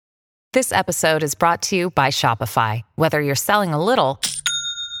This episode is brought to you by Shopify. Whether you're selling a little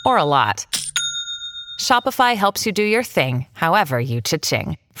or a lot, Shopify helps you do your thing, however you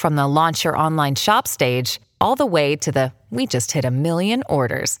cha-ching. From the launch your online shop stage, all the way to the we just hit 1 million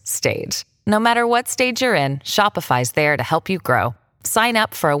orders stage. No matter what stage you're in, Shopify's there to help you grow. Sign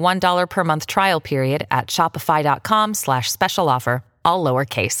up for a $1 per month trial period at shopify.com/special offer, all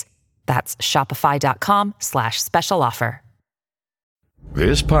lowercase. That's shopify.com/special offer.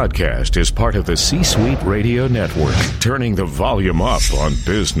 This podcast is part of the C-Suite Radio Network, turning the volume up on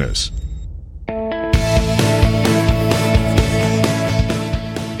business.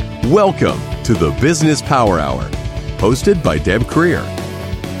 Welcome to the Business Power Hour, hosted by Deb Creer.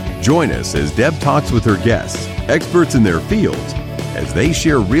 Join us as Deb talks with her guests, experts in their fields, as they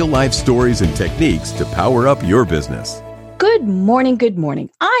share real-life stories and techniques to power up your business. Good morning, good morning.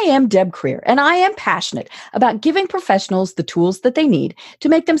 I am Deb Creer, and I am passionate about giving professionals the tools that they need to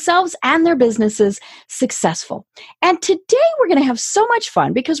make themselves and their businesses successful. And today we're going to have so much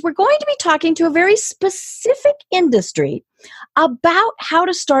fun because we're going to be talking to a very specific industry about how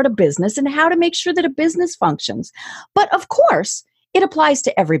to start a business and how to make sure that a business functions. But of course, it applies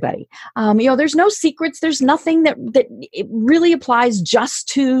to everybody. There's no secrets. There's nothing that it really applies just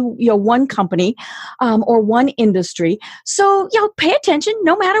to, one company or one industry. So, pay attention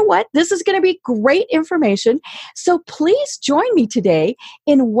no matter what. This is going to be great information. So please join me today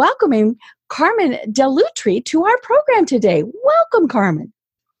in welcoming Carmen Dellutri to our program today. Welcome, Carmen.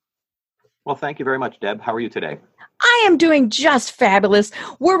 Well, thank you very much, Deb. How are you today? I am doing just fabulous.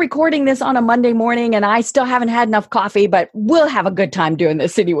 We're recording this on a Monday morning, and I still haven't had enough coffee, but we'll have a good time doing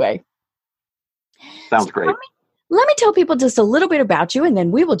this anyway. Sounds great. Let me tell people just a little bit about you, and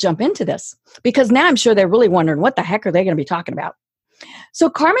then we will jump into this, because now I'm sure they're really wondering, what the heck are they going to be talking about? So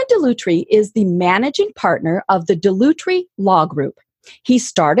Carmen Dellutri is the managing partner of the Dellutri Law Group. He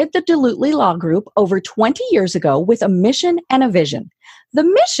started the Dellutri Law Group over 20 years ago with a mission and a vision. The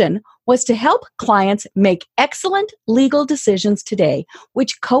mission was to help clients make excellent legal decisions today,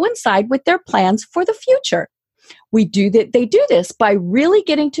 which coincide with their plans for the future. They do this by really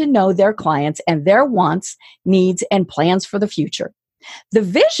getting to know their clients and their wants, needs, and plans for the future. The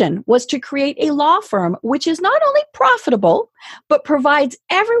vision was to create a law firm which is not only profitable, but provides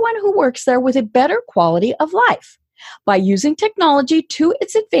everyone who works there with a better quality of life. By using technology to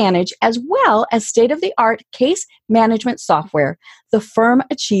its advantage, as well as state-of-the-art case management software, the firm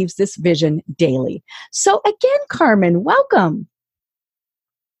achieves this vision daily. So again, Carmen, welcome.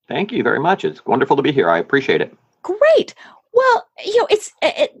 Thank you very much. It's wonderful to be here. I appreciate it. Great. Well,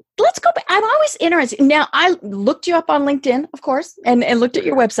 let's go back. I'm always interested. Now, I looked you up on LinkedIn, of course, and looked at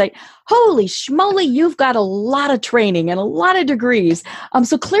your website. Holy schmoly, you've got a lot of training and a lot of degrees.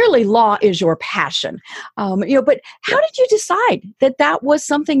 So clearly law is your passion. But how did you decide that was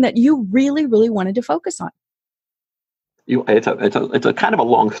something that you really, really wanted to focus on? It's a kind of a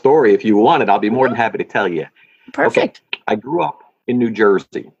long story. If you want it, I'll be more than happy to tell you. Perfect. Okay. I grew up in New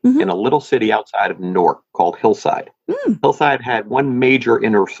Jersey, in a little city outside of Newark called Hillside. Hillside had one major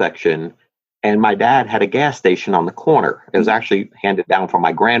intersection, and my dad had a gas station on the corner. It was actually handed down from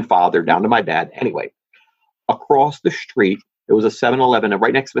my grandfather down to my dad. Anyway, across the street, there was a 7-Eleven, and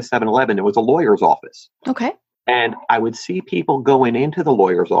right next to the 7-Eleven, there was a lawyer's office. Okay. And I would see people going into the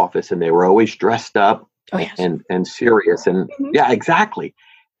lawyer's office, and they were always dressed up and serious. And yeah, exactly.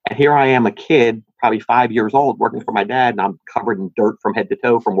 And here I am, a kid, probably 5 years old, working for my dad, and I'm covered in dirt from head to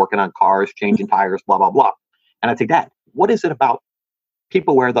toe from working on cars, changing tires, blah, blah, blah. And I say, Dad, what is it about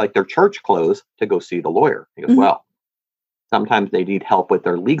people wear like their church clothes to go see the lawyer? He goes, well, sometimes they need help with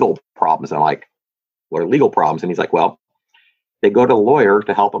their legal problems. And I'm like, what are legal problems? And he's like, well, they go to the lawyer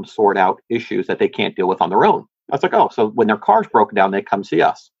to help them sort out issues that they can't deal with on their own. I was like, oh, so when their car's broken down, they come see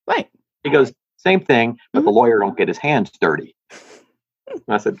us. Right. He goes, same thing, but the lawyer don't get his hands dirty. And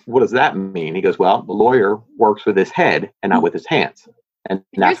I said, what does that mean? He goes, well, the lawyer works with his head and not with his hands. And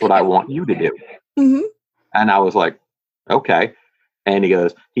that's what I want you to do. And I was like, okay. And he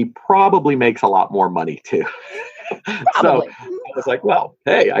goes, he probably makes a lot more money too. So I was like, well,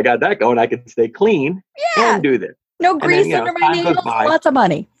 hey, I got that going. I can stay clean and do this. No grease under my nails, lots of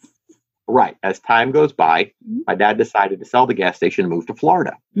money. Right. As time goes by, my dad decided to sell the gas station and move to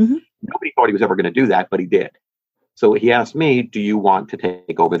Florida. Nobody thought he was ever going to do that, but he did. So he asked me, do you want to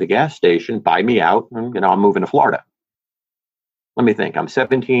take over the gas station, buy me out? And, I'm moving to Florida. Let me think. I'm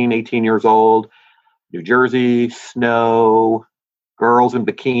 17, 18 years old, New Jersey, snow, girls in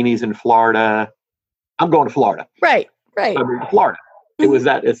bikinis in Florida. I'm going to Florida. Right. I moved to Florida. It was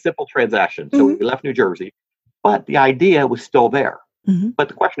a simple transaction. So we left New Jersey, but the idea was still there. But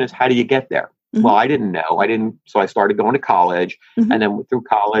the question is, how do you get there? Mm-hmm. Well, I didn't know. So I started going to college. Mm-hmm. And then through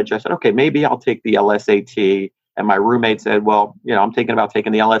college, I said, okay, maybe I'll take the LSAT. And my roommate said, well, I'm thinking about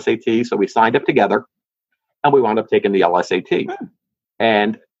taking the LSAT. So we signed up together and we wound up taking the LSAT. Mm-hmm.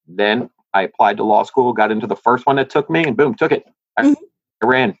 And then I applied to law school, got into the first one that took me, and boom, took it. I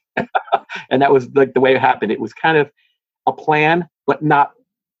ran. And that was like the way it happened. It was kind of a plan, but not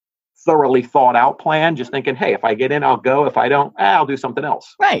thoroughly thought out plan. Just thinking, hey, if I get in, I'll go. If I don't, I'll do something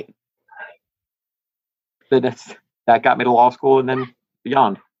else. Right. Then that got me to law school and then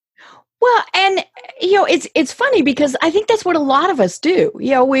beyond. Well, and it's funny because I think that's what a lot of us do.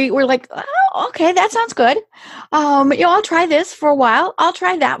 We're like, oh, okay, that sounds good. I'll try this for a while. I'll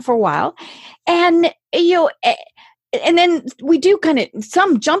try that for a while, and and then we do kind of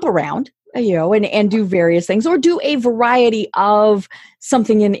some jump around, and do various things or do a variety of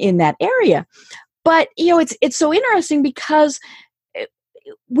something in that area. But it's so interesting because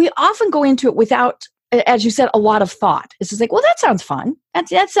we often go into it without, as you said, a lot of thought. It's just like, well, that sounds fun.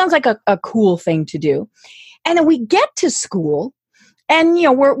 That sounds like a cool thing to do. And then we get to school and,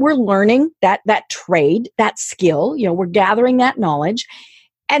 we're learning that trade, that skill, we're gathering that knowledge.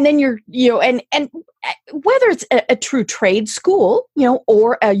 And then and whether it's a true trade school,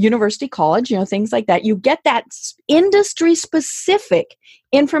 or a university college, things like that, you get that industry specific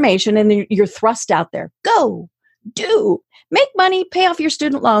information and then you're thrust out there. Go, do, make money, pay off your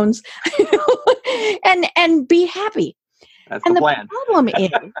student loans, and be happy. That's and the plan. Problem is,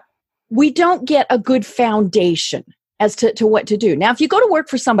 we don't get a good foundation as to what to do. Now, if you go to work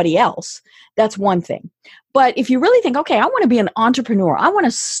for somebody else, that's one thing. But if you really think, okay, I want to be an entrepreneur, I want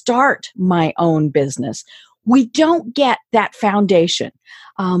to start my own business, we don't get that foundation.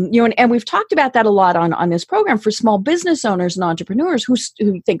 And we've talked about that a lot on this program for small business owners and entrepreneurs who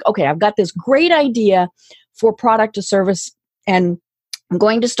think, okay, I've got this great idea for product or service, and I'm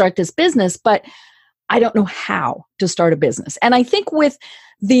going to start this business, but I don't know how to start a business. And I think with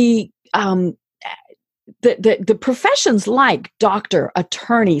the professions like doctor,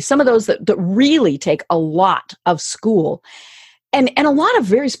 attorney, some of those that really take a lot of school and a lot of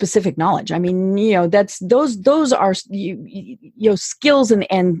very specific knowledge. I mean, those are skills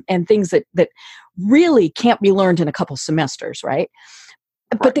and things that really can't be learned in a couple semesters, right?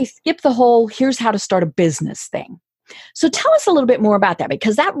 But they skip the whole here's how to start a business thing. So tell us a little bit more about that,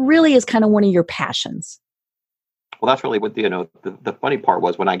 because that really is kind of one of your passions. Well, that's really what the funny part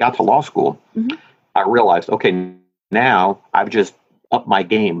was when I got to law school. Mm-hmm. I realized, okay, now I've just upped my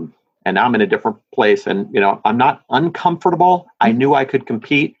game and I'm in a different place. And, I'm not uncomfortable. I knew I could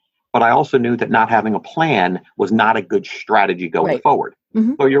compete, but I also knew that not having a plan was not a good strategy going forward.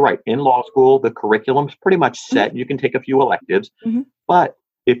 Mm-hmm. So you're right. In law school, the curriculum's pretty much set. Mm-hmm. You can take a few electives, but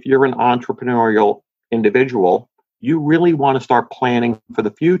if you're an entrepreneurial individual, you really want to start planning for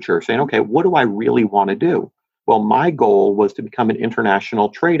the future, saying, okay, what do I really want to do? Well, my goal was to become an international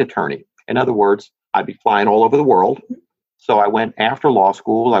trade attorney. In other words, I'd be flying all over the world. So I went after law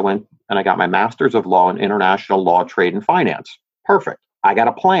school. I went and I got my master's of law in international law, trade, and finance. Perfect. I got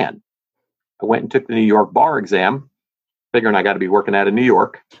a plan. I went and took the New York bar exam, figuring I got to be working out of New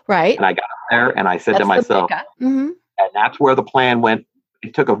York. Right. And I got up there and I said to myself, and that's where the plan went.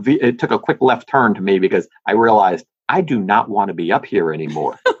 It took a quick left turn to me because I realized I do not want to be up here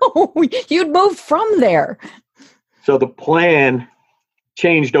anymore. You'd moved from there. So the plan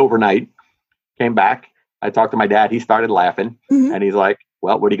changed overnight. Came back. I talked to my dad. He started laughing. And he's like,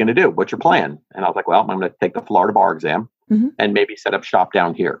 well, what are you going to do? What's your plan? And I was like, well, I'm going to take the Florida bar exam and maybe set up shop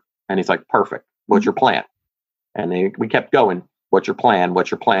down here. And he's like, perfect. What's your plan? And then we kept going. What's your plan?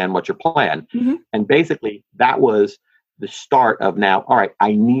 What's your plan? What's your plan? And basically that was the start of now, all right,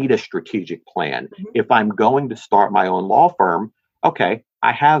 I need a strategic plan. If I'm going to start my own law firm, okay,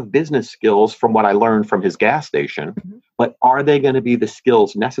 I have business skills from what I learned from his gas station, but are they going to be the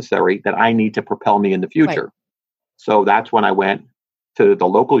skills necessary that I need to propel me in the future? Right. So that's when I went to the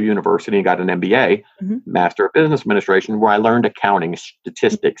local university and got an MBA, Master of Business Administration, where I learned accounting,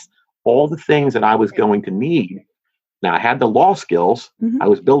 statistics, all the things that I was going to need. Now I had the law skills, I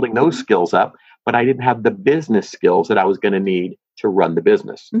was building those skills up, but I didn't have the business skills that I was going to need to run the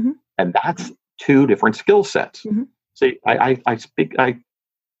business. And that's two different skill sets. See, I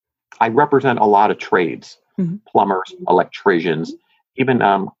represent a lot of trades, plumbers, electricians, even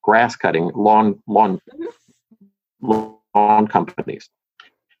grass cutting, lawn companies.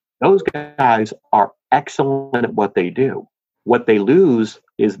 Those guys are excellent at what they do. What they lose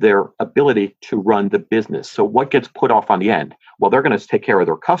is their ability to run the business. So what gets put off on the end? Well, they're going to take care of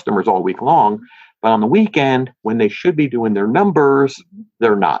their customers all week long, but on the weekend, when they should be doing their numbers,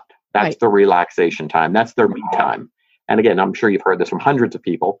 they're not. That's the relaxation time. That's their me time. And again, I'm sure you've heard this from hundreds of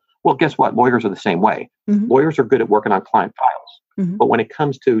people. Well, guess what? Lawyers are the same way. Lawyers are good at working on client files. But when it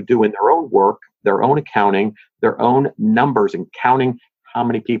comes to doing their own work, their own accounting, their own numbers and counting how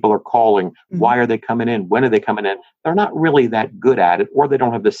many people are calling, why are they coming in, when are they coming in, they're not really that good at it, or they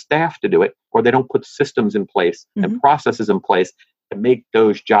don't have the staff to do it, or they don't put systems in place and processes in place to make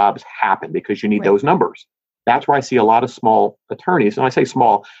those jobs happen, because you need those numbers. That's where I see a lot of small attorneys, and I say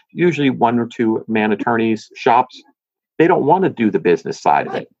small, usually 1 or 2 man attorneys, shops. They don't want to do the business side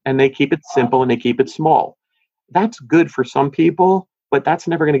of it, and they keep it simple and they keep it small. That's good for some people, but that's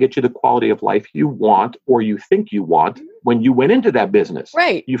never going to get you the quality of life you want or you think you want when you went into that business.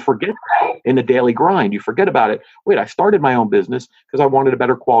 Right. You forget in the daily grind. You forget about it. Wait, I started my own business because I wanted a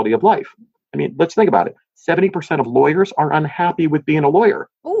better quality of life. I mean, let's think about it. 70% of lawyers are unhappy with being a lawyer.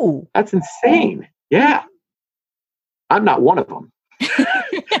 Ooh. That's insane. Yeah. I'm not one of them.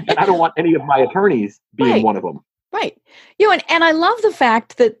 And I don't want any of my attorneys being one of them. Right. And I love the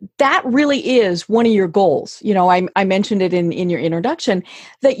fact that that really is one of your goals. I mentioned it in your introduction,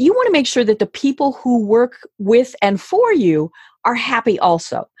 that you want to make sure that the people who work with and for you are happy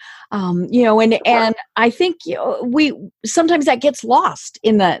also. And I think we sometimes that gets lost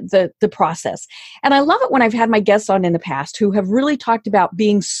in the process. And I love it when I've had my guests on in the past who have really talked about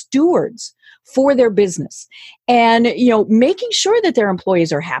being stewards for their business and, making sure that their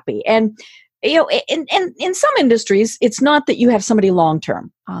employees are happy. And in some industries, it's not that you have somebody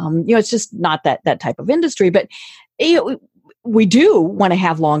long-term. It's just not that type of industry. But we do want to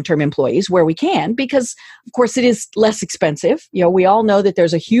have long-term employees where we can, because, of course, it is less expensive. We all know that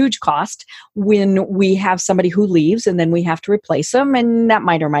there's a huge cost when we have somebody who leaves and then we have to replace them, and that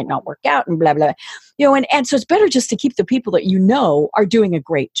might or might not work out, and blah blah. And so it's better just to keep the people that are doing a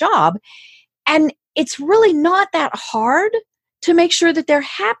great job, and it's really not that hard to make sure that they're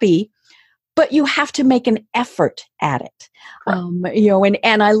happy. But you have to make an effort at it.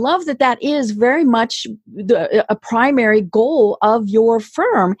 And I love that is very much a primary goal of your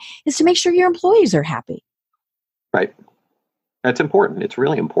firm, is to make sure your employees are happy. Right. That's important. It's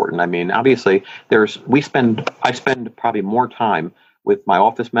really important. I mean, obviously I spend probably more time with my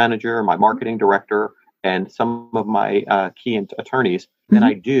office manager, my marketing director, and some of my key attorneys than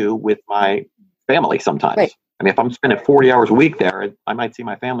I do with my family sometimes. Right. I mean, if I'm spending 40 hours a week there, I might see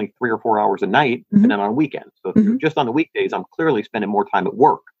my family 3 or 4 hours a night, and then on a weekend. So if you're just on the weekdays, I'm clearly spending more time at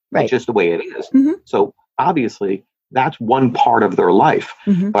work. Right. That's just the way it is. So obviously, that's one part of their life.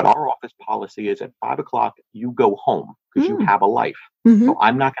 But our office policy is at 5 o'clock, you go home because you have a life. So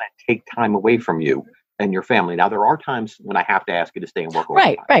I'm not going to take time away from you and your family. Now, there are times when I have to ask you to stay and work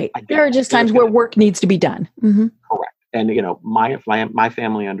overtime. Right. There are just times where work needs to be done. Correct. And, my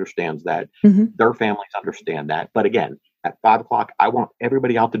family understands that. Their families understand that. But again, at 5 o'clock, I want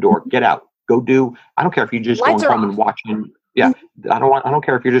everybody out the door. Get out. Go do. I don't care if you're just going home and watching. Yeah. I don't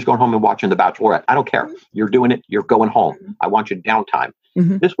care if you're just going home and watching The Bachelorette. I don't care. You're doing it. You're going home. I want you downtime.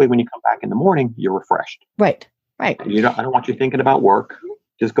 This way, when you come back in the morning, you're refreshed. Right. I don't want you thinking about work.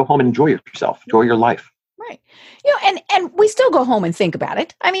 Just go home and enjoy yourself. Enjoy your life. Right. And we still go home and think about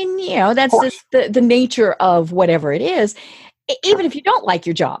it. I mean, that's just the nature of whatever it is. Even if you don't like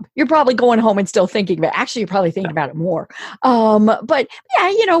your job, you're probably going home and still thinking about it. Actually, you're probably thinking about it more. But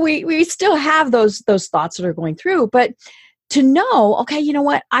yeah, we still have those thoughts that are going through. But to know, okay, you know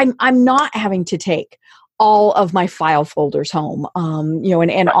what? I'm not having to take all of my file folders home,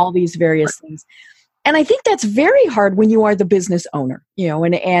 and all these various things. And I think that's very hard when you are the business owner,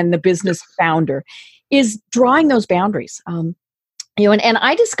 and the business founder, is drawing those boundaries. And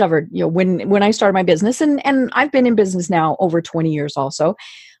I discovered, when I started my business, and I've been in business now over 20 years also,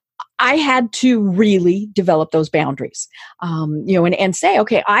 I had to really develop those boundaries, and say,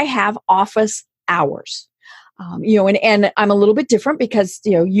 okay, I have office hours. And I'm a little bit different because,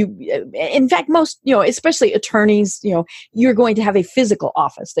 in fact, most, especially attorneys, you're going to have a physical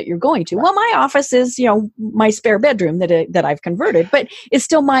office that you're going to. Well, my office is, my spare bedroom that I've converted, but it's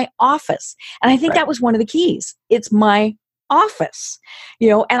still my office. And I think that was one of the keys. It's my office,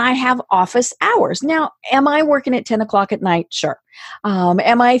 and I have office hours. Now, am I working at 10 o'clock at night? Sure.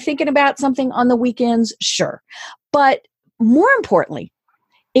 Am I thinking about something on the weekends? Sure. But more importantly,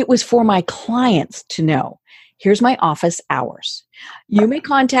 it was for my clients to know, here's my office hours. You may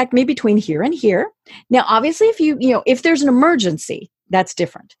contact me between here and here. Now, obviously, if there's an emergency, that's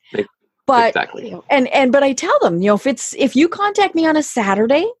different. But exactly. But I tell them, if you contact me on a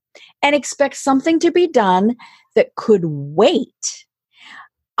Saturday and expect something to be done that could wait,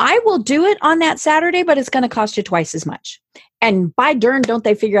 I will do it on that Saturday, but it's going to cost you twice as much. And by darn, don't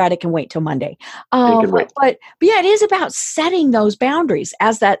they figure out it can wait till Monday. But yeah, it is about setting those boundaries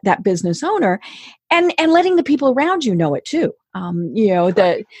as that business owner. and letting the people around you know it too.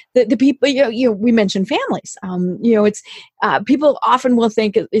 The people, we mentioned families. It's people often will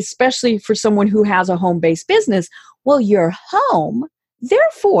think, especially for someone who has a home-based business, well, you're home,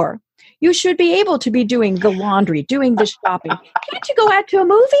 therefore you should be able to be doing the laundry, doing the shopping. Can't you go out to a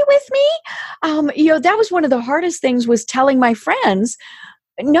movie with me? That was one of the hardest things, was telling my friends,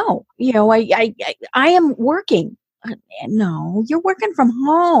 no, I am working. No, you're working from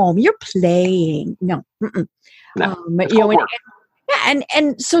home. You're playing. No. No,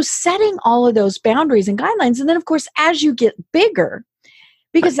 and so setting all of those boundaries and guidelines. And then, of course, as you get bigger,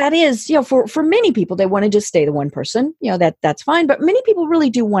 because that is, for many people, they want to just stay the one person, that's fine. But many people really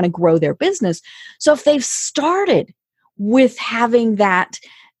do want to grow their business. So if they've started with having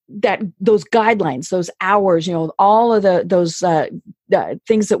those guidelines, those hours, all of those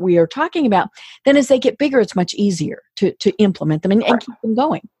things that we are talking about, then as they get bigger, it's much easier to implement them and keep them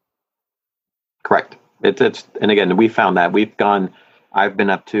going. Correct. It's and again, we found that I've been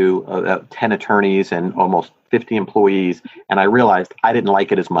up to 10 attorneys and almost 50 employees, and I realized I didn't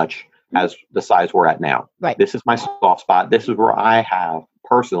like it as much as the size we're at now. Right. This is my soft spot. This is where I have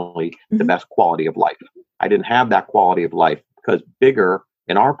personally the best quality of life. I didn't have that quality of life because bigger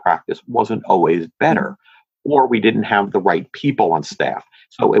in our practice wasn't always better, or we didn't have the right people on staff.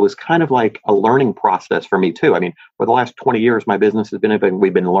 So it was kind of like a learning process for me too. I mean, for the last 20 years, my business has been,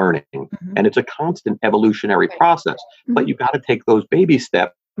 we've been learning, and it's a constant evolutionary process, but you got to take those baby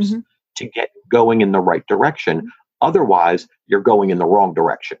steps to get going in the right direction. Otherwise, you're going in the wrong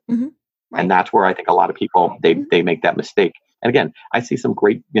direction. And that's where I think a lot of people, they make that mistake. And again, I see some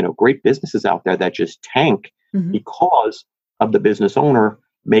great businesses out there that just tank because of the business owner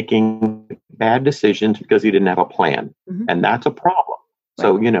making bad decisions because he didn't have a plan. And that's a problem.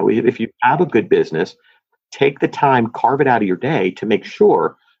 So, if you have a good business, take the time, carve it out of your day to make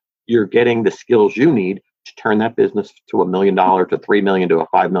sure you're getting the skills you need to turn that business to $1 million, to $3 million, to a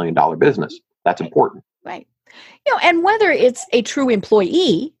 $5 million business. That's important. Right. And whether it's a true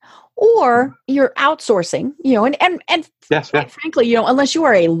employee or you're outsourcing, and yes, frankly, unless you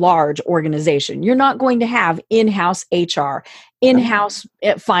are a large organization, you're not going to have in-house HR, in-house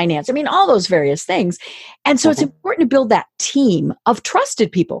finance. I mean, all those various things. And so it's important to build that team of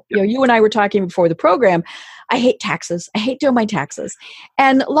trusted people. You and I were talking before the program. I hate taxes. I hate doing my taxes.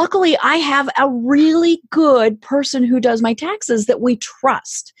 And luckily, I have a really good person who does my taxes that we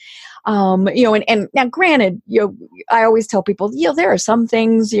trust. And now granted, I always tell people, there are some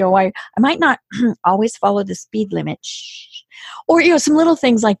things, I might not always follow the speed limit, or, some little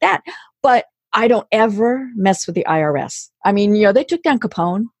things like that, but I don't ever mess with the IRS. I mean, they took down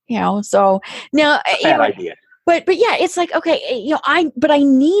Capone, so now, bad idea. But yeah, it's like, okay, but I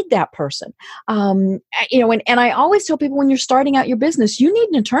need that person. And I always tell people, when you're starting out your business, you need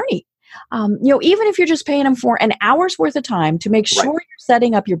an attorney. Even if you're just paying them for an hour's worth of time to make sure you're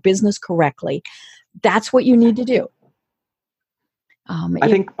setting up your business correctly, that's what you need to do. I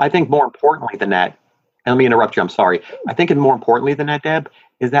think more importantly than that, and let me interrupt you, I'm sorry. I think more importantly than that, Deb,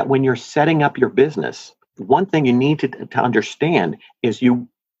 is that when you're setting up your business, one thing you need to understand is you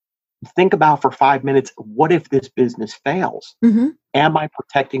think about for 5 minutes, what if this business fails? Am I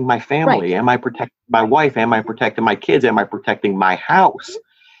protecting my family? Am I protecting my wife? Am I protecting my kids? Am I protecting my house?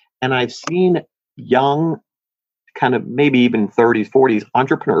 And I've seen young, kind of maybe even 30s, 40s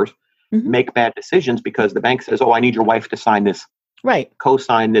entrepreneurs make bad decisions because the bank says, I need your wife to sign this. Right.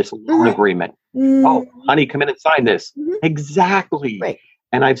 Co-sign this loan agreement. Oh, honey, come in and sign this. Exactly. Right.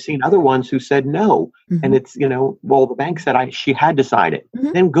 And I've seen other ones who said no. And it's, the bank said she had to sign it.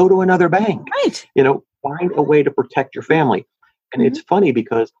 Then go to another bank. Right. Find a way to protect your family. And it's funny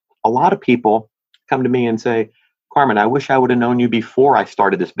because a lot of people come to me and say, Carmen, I wish I would have known you before I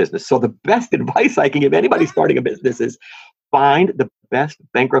started this business. So the best advice I can give anybody starting a business is find the best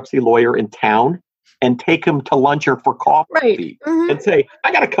bankruptcy lawyer in town and take him to lunch or for coffee and say,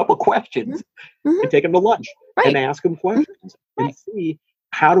 I got a couple questions, and take him to lunch and ask him questions and see,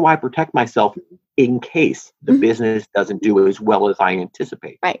 how do I protect myself in case the business doesn't do as well as I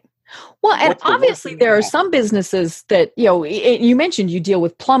anticipate? Right. Well, and obviously there are some businesses that, you mentioned you deal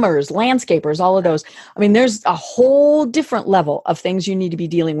with plumbers, landscapers, all of those. I mean, there's a whole different level of things you need to be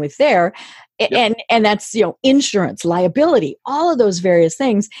dealing with there. Yep. And that's, insurance, liability, all of those various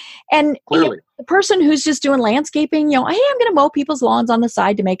things. And the person who's just doing landscaping, hey, I'm going to mow people's lawns on the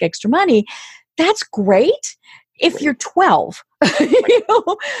side to make extra money. That's great if you're 12,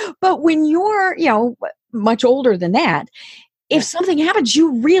 but when you're, much older than that, if something happens,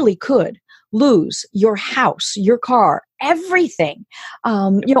 you really could lose your house, your car, everything.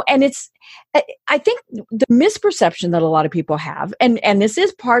 And I think the misperception that a lot of people have, and this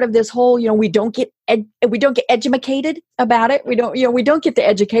is part of this whole, we don't get educated about it. We don't get the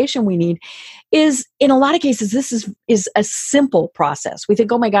education we need. Is in a lot of cases, this is a simple process. We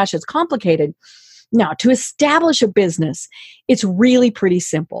think, oh my gosh, it's complicated. Now, to establish a business, it's really pretty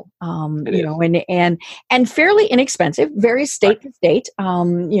simple, and fairly inexpensive, varies state to state.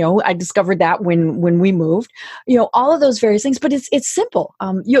 I discovered that when we moved, all of those various things, but it's simple.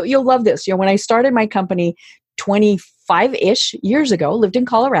 You'll love this. When I started my company 25-ish years ago, lived in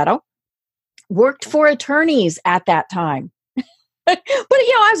Colorado, worked for attorneys at that time. But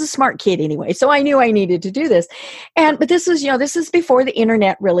I was a smart kid anyway, so I knew I needed to do this. But this is before the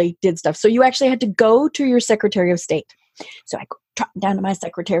internet really did stuff. So you actually had to go to your Secretary of State. So I trotted down to my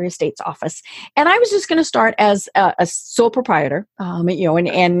Secretary of State's office, and I was just going to start as a sole proprietor.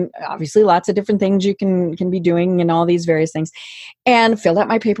 And obviously lots of different things you can be doing and all these various things. And filled out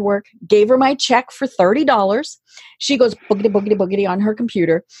my paperwork, gave her my check for $30. She goes boogity boogity boogity on her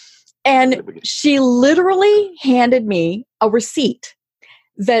computer. And she literally handed me a receipt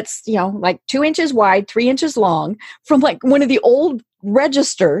that's, like 2 inches wide, 3 inches long from like one of the old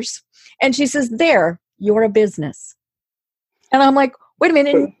registers. And she says, there, you're a business. And I'm like, wait a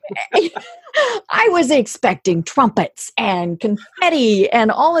minute. I was expecting trumpets and confetti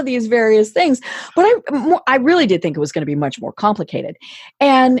and all of these various things, but I really did think it was going to be much more complicated,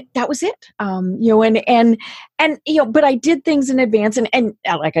 and that was it. But I did things in advance, and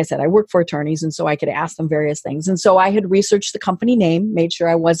like I said, I work for attorneys, and so I could ask them various things, and so I had researched the company name, made sure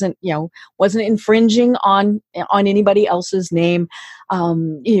I wasn't infringing on anybody else's name.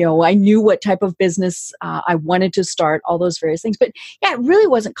 I knew what type of business I wanted to start, all those various things, but yeah, it really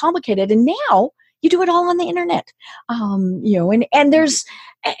wasn't complicated. And now you do it all on the internet, and there's,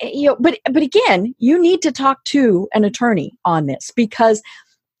 but again, you need to talk to an attorney on this, because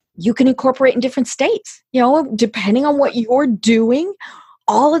you can incorporate in different states, depending on what you're doing,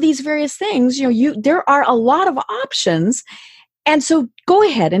 all of these various things, there are a lot of options. And so go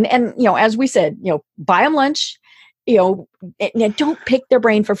ahead and as we said, buy them lunch, don't pick their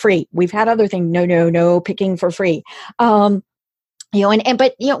brain for free. We've had other things. No picking for free. Pay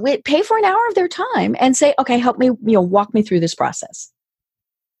for an hour of their time and say, okay, help me, walk me through this process.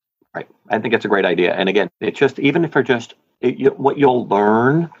 Right. I think it's a great idea. And again, it's just, even if you're just, what you'll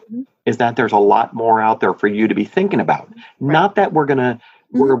learn is that there's a lot more out there for you to be thinking about. Right. Not that we're going to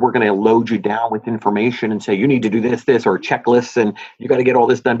load you down with information and say, you need to do this, or checklists, and you got to get all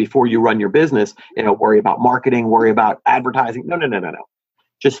this done before you run your business. Worry about marketing, worry about advertising. No.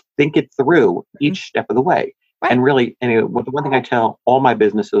 Just think it through each step of the way. Right. And really, the one thing I tell all my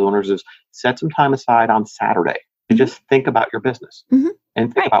business owners is set some time aside on Saturday to just think about your business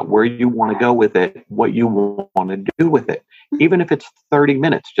and think about where you want to go with it, what you want to do with it. Even if it's 30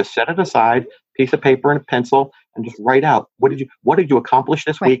 minutes, just set it aside, piece of paper and a pencil, and just write out what did you accomplish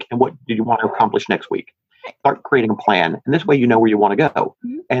this week, and what did you want to accomplish next week. Start creating a plan, and this way you know where you want to go.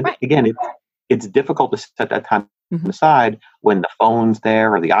 And again, it's difficult to set that time aside when the phone's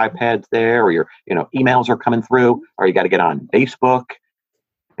there, or the iPad's there, or your emails are coming through, or you got to get on Facebook.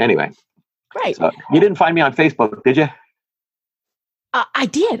 Anyway, right. So you didn't find me on Facebook, did you? I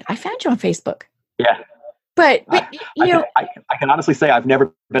did. I found you on Facebook. Yeah. But I can honestly say I've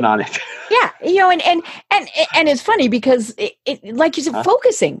never been on it. Yeah, and it's funny because it like you said,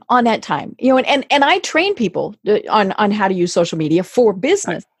 focusing on that time, and I train people on how to use social media for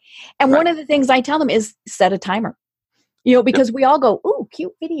business. Right. And one of the things I tell them is set a timer. Because we all go, ooh,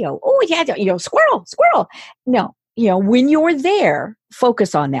 cute video. Oh yeah, squirrel. No, when you're there,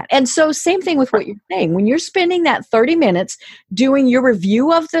 focus on that. And so same thing with what you're saying. When you're spending that 30 minutes doing your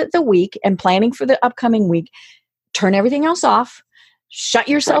review of the week and planning for the upcoming week, turn everything else off, shut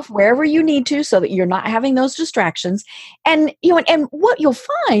yourself wherever you need to so that you're not having those distractions. And, and what you'll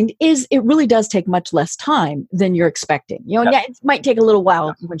find is it really does take much less time than you're expecting. It might take a little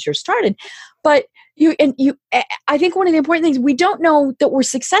while once you're started, but I think one of the important things, we don't know that we're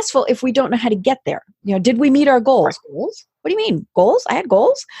successful if we don't know how to get there. Did we meet our goals? Right. Goals? What do you mean? Goals? I had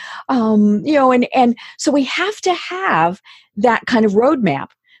goals. And so we have to have that kind of roadmap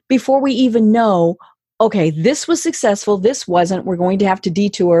before we even know, okay, this was successful, this wasn't, we're going to have to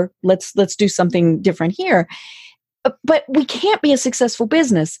detour, let's do something different here. But we can't be a successful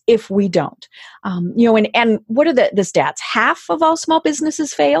business if we don't. And what are the stats? Half of all small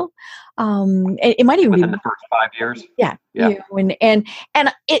businesses fail. It might even within be the first 5 years. Yeah. And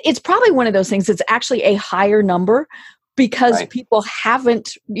it's probably one of those things that's actually a higher number because people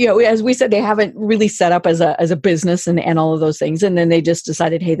haven't, as we said, they haven't really set up as a business and all of those things. And then they just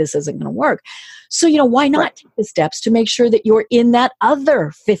decided, hey, this isn't going to work. So, why not take the steps to make sure that you're in that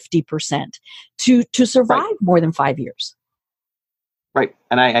other 50% to survive more than 5 years? Right.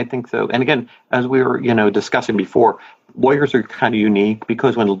 And I think so. And again, as we were, discussing before, lawyers are kind of unique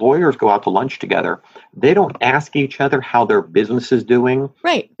because when lawyers go out to lunch together, they don't ask each other how their business is doing.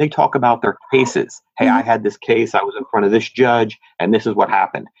 Right. They talk about their cases. Hey, I had this case. I was in front of this judge and this is what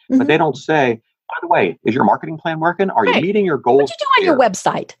happened. But they don't say, by the way, is your marketing plan working? Are you meeting your goals? What you do on your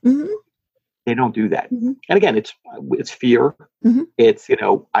website? They don't do that. And again, it's fear. It's,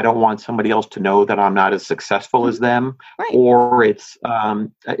 I don't want somebody else to know that I'm not as successful as them, or it's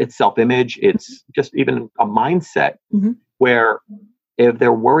self-image. It's just even a mindset where if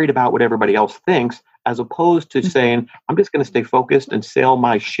they're worried about what everybody else thinks, as opposed to saying, I'm just going to stay focused and sail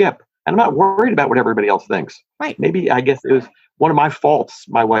my ship. And I'm not worried about what everybody else thinks. Right. Maybe, I guess it was one of my faults,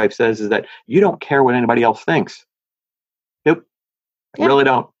 my wife says, is that you don't care what anybody else thinks. Nope. I really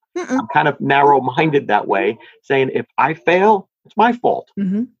don't. I'm kind of narrow-minded that way, saying if I fail, it's my fault.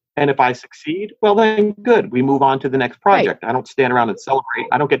 And if I succeed, well, then good. We move on to the next project. I don't stand around and celebrate.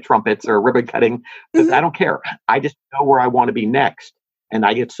 I don't get trumpets or ribbon cutting because I don't care. I just know where I want to be next. And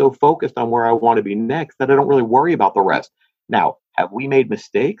I get so focused on where I want to be next that I don't really worry about the rest. Now, have we made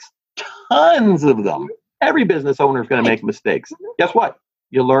mistakes? Tons of them. Every business owner is going to make mistakes. Guess what?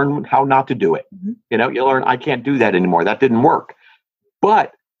 You learn how not to do it. You learn, I can't do that anymore. That didn't work.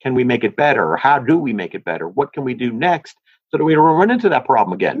 But can we make it better? Or how do we make it better? What can we do next so that we don't run into that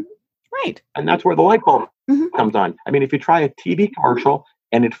problem again? Right. And that's where the light bulb comes on. I mean, if you try a TV commercial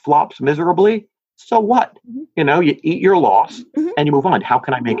and it flops miserably, so what? You eat your loss and you move on. How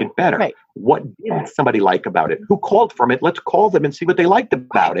can I make it better? Right. What did somebody like about it? Who called from it? Let's call them and see what they liked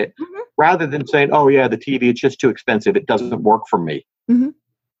about it, rather than saying, oh yeah, the TV, it's just too expensive. It doesn't work for me.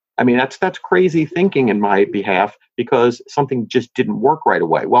 I mean, that's crazy thinking in my behalf because something just didn't work right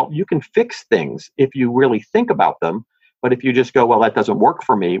away. Well, you can fix things if you really think about them. But if you just go, well, that doesn't work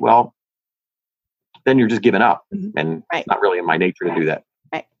for me, well, then you're just giving up. And it's not really in my nature to do that.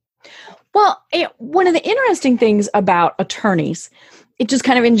 Right. Well, one of the interesting things about attorneys, it just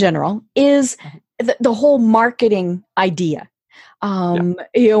kind of in general, is the whole marketing idea. Do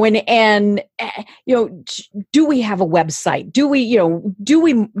we have a website? Do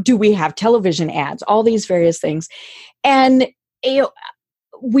we have television ads? All these various things. And,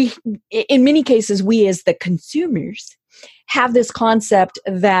 we, in many cases, we as the consumers have this concept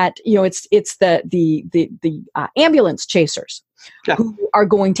that, it's the ambulance chasers who are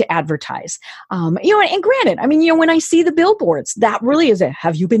going to advertise. And granted, I mean, when I see the billboards, that really is it.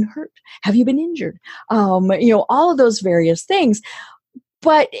 Have you been hurt? Have you been injured? All of those various things.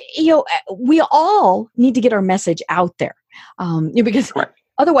 But, we all need to get our message out there because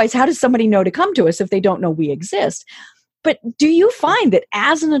otherwise, how does somebody know to come to us if they don't know we exist? But do you find that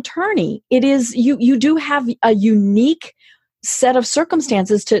as an attorney, it is you do have a unique set of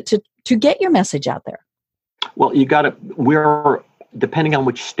circumstances to get your message out there? Well, we're depending on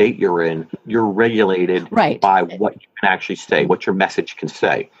which state you're in, you're regulated by what you can actually say, what your message can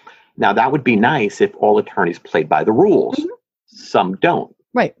say. Now, that would be nice if all attorneys played by the rules. Some don't.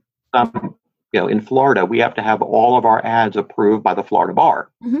 Right. Some, in Florida, we have to have all of our ads approved by the Florida bar.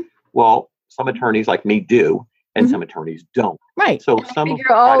 Well, some attorneys like me do, and some attorneys don't. Right. So some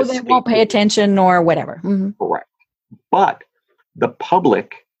they won't pay attention or whatever. Correct. But the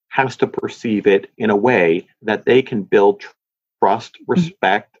public has to perceive it in a way that they can build trust,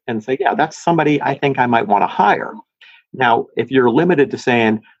 respect, and say, yeah, that's somebody I think I might want to hire. Now, if you're limited to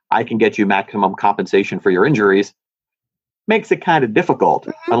saying, I can get you maximum compensation for your injuries, makes it kind of difficult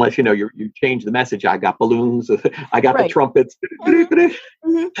unless, you change the message. I got balloons, I got the trumpets.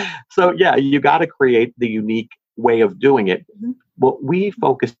 So, yeah, you got to create the unique way of doing it. What we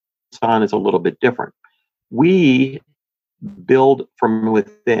focus on is a little bit different. We build from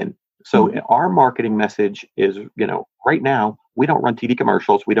within. So our marketing message is, right now, we don't run TV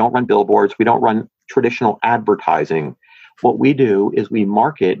commercials. We don't run billboards. We don't run traditional advertising. What we do is we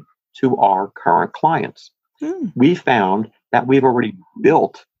market to our current clients. We found that we've already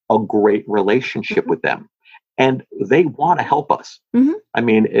built a great relationship with them and they want to help us. I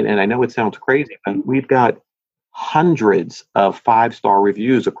mean, and I know it sounds crazy, but we've got hundreds of 5-star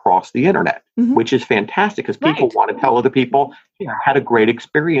reviews across the internet, which is fantastic because people want to tell other people, I had a great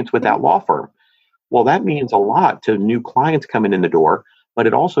experience with that law firm. Well, that means a lot to new clients coming in the door, but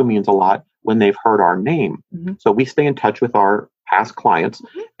it also means a lot when they've heard our name. So we stay in touch with our past clients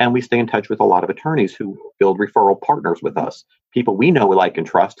and we stay in touch with a lot of attorneys who build referral partners with us. people we know, like, and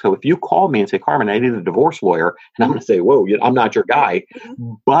trust. So if you call me and say, Carmen, I need a divorce lawyer, and I'm going to say, whoa, I'm not your guy,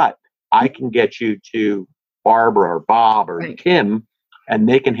 but I can get you to Barbara or Bob or Kim, and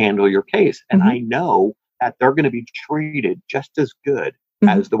they can handle your case. And I know that they're going to be treated just as good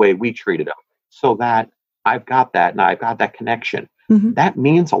as the way we treated them. So that I've got that, and I've got that connection. That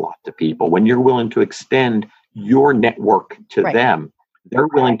means a lot to people. When you're willing to extend your network to them, they're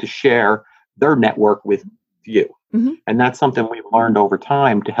willing to share their network with you. And that's something we've learned over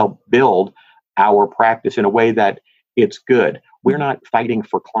time to help build our practice in a way that it's good. We're not fighting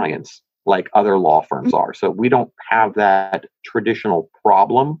for clients like other law firms are. So we don't have that traditional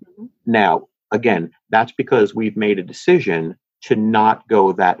problem. Now, again, that's because we've made a decision to not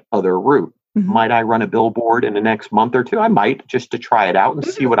go that other route. Might I run a billboard in the next month or two? I might, just to try it out and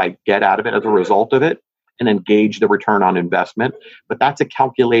see what I get out of it as a result of it, and engage the return on investment. But that's a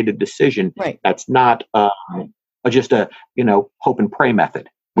calculated decision. That's not just a hope and pray method,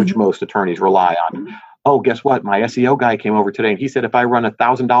 which most attorneys rely on. Oh, guess what? My SEO guy came over today and he said, if I run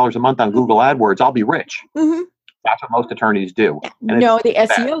 $1,000 a month on Google AdWords, I'll be rich. That's what most attorneys do. And no, the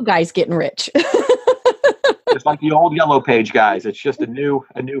SEO guy's getting rich. It's like the old Yellow Page guys. It's just a new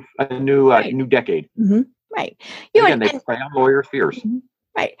decade. Right. Again, they prey on lawyers' fears.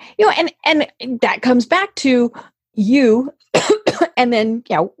 Right. And that comes back to you, and then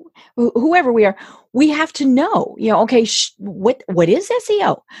whoever we are, we have to know. Okay, what is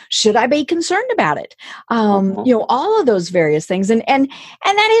SEO? Should I be concerned about it? All of those various things, and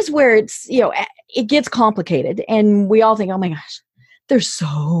that is where it's it gets complicated, and we all think, oh my gosh, there's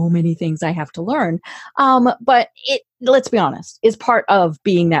so many things I have to learn. But let's be honest, is part of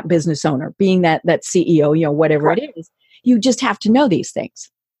being that business owner, being that CEO, whatever it is. You just have to know these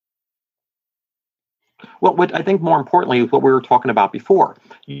things. Well, what I think more importantly is what we were talking about before.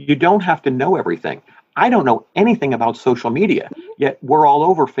 You don't have to know everything. I don't know anything about social media, yet we're all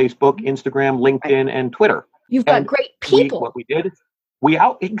over Facebook, Instagram, LinkedIn, and Twitter. You've got great people. What we did is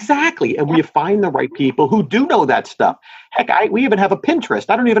exactly. And we find the right people who do know that stuff. Heck, we even have a Pinterest.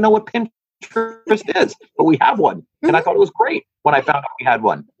 I don't even know what Pinterest is, but we have one. And I thought it was great when I found out we had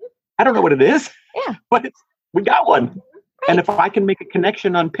one. I don't know what it is, but we got one. And if I can make a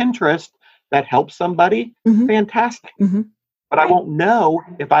connection on Pinterest that helps somebody, fantastic. But I won't know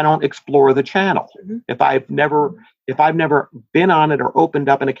if I don't explore the channel. If I've never been on it or opened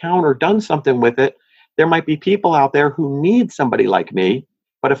up an account or done something with it, there might be people out there who need somebody like me.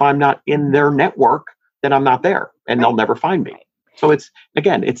 But if I'm not in their network, then I'm not there, and they'll never find me. So it's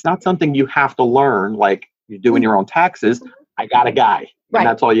not something you have to learn like you do in your own taxes. I got a guy, and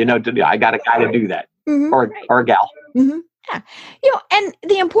that's all you know to do. I got a guy to do that, or a gal. Yeah. And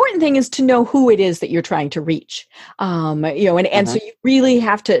the important thing is to know who it is that you're trying to reach. And so you really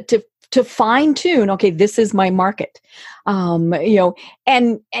have to fine tune, okay, this is my market. One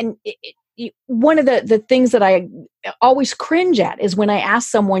of the things that I always cringe at is when I ask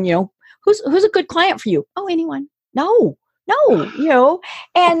someone, who's a good client for you? Oh, anyone. No,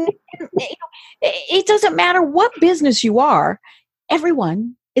 and it doesn't matter what business you are.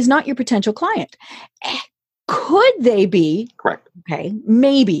 Everyone is not your potential client. Could they be? Correct. Okay,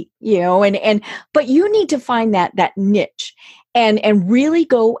 maybe, but you need to find that niche and really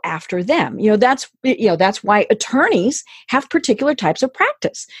go after them. That's why attorneys have particular types of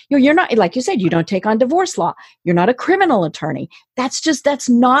practice. You're not, like you said, you don't take on divorce law. You're not a criminal attorney. That's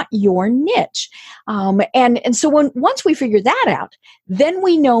not your niche. And so once we figure that out, then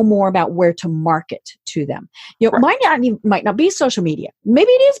we know more about where to market to them. Might not be social media. Maybe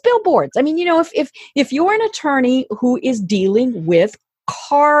it is billboards. I mean, if you're an attorney who is dealing with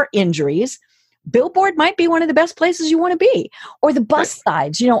car injuries, billboard might be one of the best places you want to be, or the bus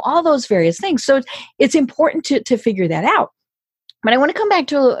sides, all those various things. So it's important to figure that out. But I want to come back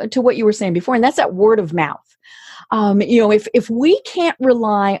to what you were saying before, and that's that word of mouth. If we can't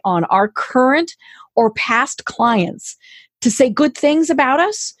rely on our current or past clients to say good things about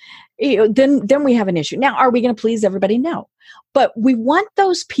us, then we have an issue. Now, are we going to please everybody? No. But we want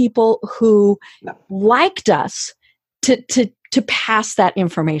those people who liked us to pass that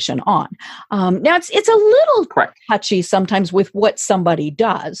information on. Now, it's a little touchy sometimes with what somebody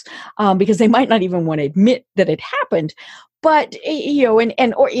does, because they might not even want to admit that it happened. But,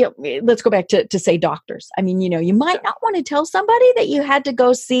 let's go back to say doctors. I mean, you might not want to tell somebody that you had to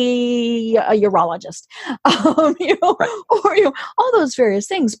go see a urologist, or all those various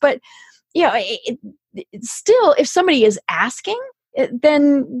things. But, still, if somebody is asking,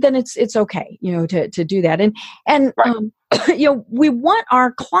 then it's okay, to do that. And we want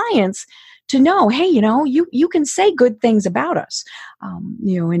our clients to know, hey, you can say good things about us,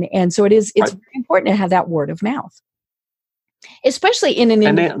 and so it's very important to have that word of mouth. Especially in an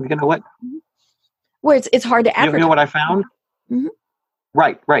industry. And then, you know what? Where it's hard to advertise. You know what I found? Mm-hmm.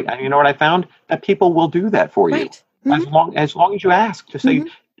 Right. And you know what I found? That people will do that for you. Right. Mm-hmm. As long as you ask to say,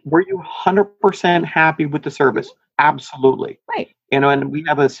 were you 100% happy with the service? Absolutely. Right. And we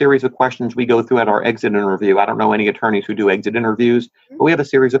have a series of questions we go through at our exit interview. I don't know any attorneys who do exit interviews, but we have a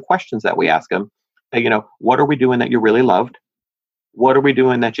series of questions that we ask them. What are we doing that you really loved? What are we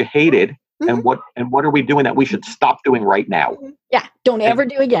doing that you hated? And what are we doing that we should stop doing right now? Yeah. Don't ever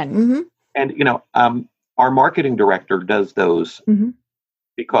do again. Mm-hmm. And our marketing director does those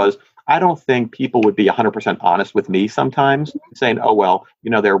because I don't think people would be 100% honest with me sometimes, saying, "Oh well,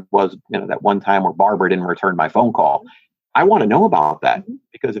 there was that one time where Barbara didn't return my phone call." I want to know about that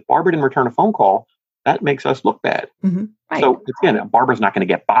because if Barbara didn't return a phone call, that makes us look bad. Right. So again, Barbara's not going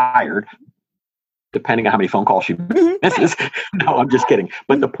to get fired, depending on how many phone calls she misses. No, I'm just kidding.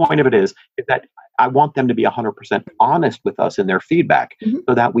 But the point of it is that I want them to be 100% honest with us in their feedback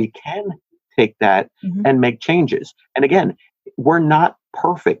so that we can take that and make changes. And again, we're not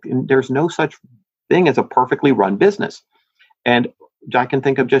perfect. And there's no such thing as a perfectly run business. And I can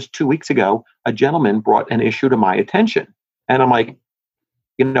think of just 2 weeks ago, a gentleman brought an issue to my attention. And I'm like,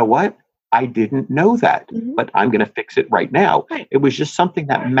 you know what? I didn't know that, but I'm going to fix it right now. Right. It was just something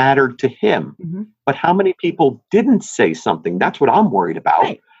that mattered to him. But how many people didn't say something? That's what I'm worried about.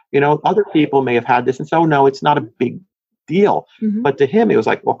 Right. Other people may have had this and say, oh, no, it's not a big deal. But to him, it was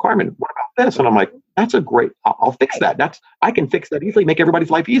like, well, Carmen, what about this? And I'm like, that's a great, I'll fix that. I can fix that easily, make everybody's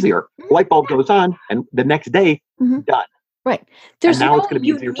life easier. Light bulb goes on and the next day, done. Right. There's now no it's going to be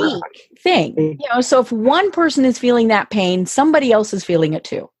easier for everybody. thing. So if one person is feeling that pain, somebody else is feeling it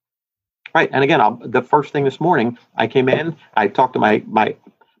too. Right. And again, the first thing this morning, I came in, I talked to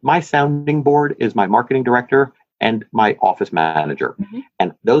my sounding board is my marketing director and my office manager.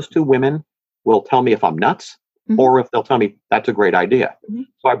 And those two women will tell me if I'm nuts or if they'll tell me that's a great idea.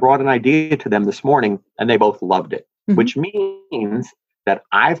 So I brought an idea to them this morning and they both loved it, which means that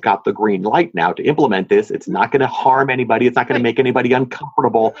I've got the green light now to implement this. It's not going to harm anybody. It's not going to make anybody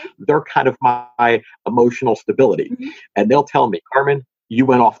uncomfortable. They're kind of my emotional stability. And they'll tell me, Carmen, you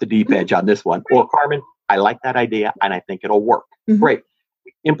went off the deep edge on this one. Or Carmen, I like that idea and I think it'll work. Great.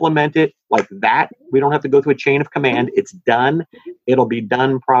 Implement it like that. We don't have to go through a chain of command. It's done. It'll be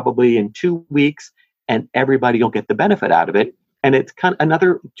done probably in 2 weeks and everybody will get the benefit out of it. And it's kind of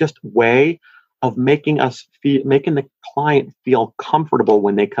another just way of making the client feel comfortable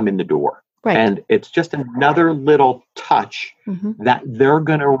when they come in the door. Right. And it's just another little touch that they're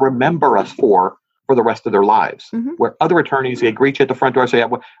going to remember us for the rest of their lives. Where other attorneys, they greet you at the front door and say,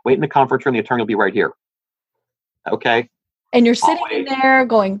 wait in the conference room, the attorney will be right here. Okay. And you're sitting in there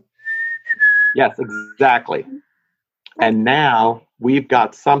going. Yes, exactly. And now we've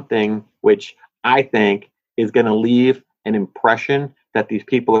got something which I think is going to leave an impression that these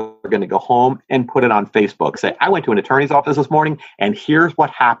people are going to go home and put it on Facebook. Say, I went to an attorney's office this morning and here's what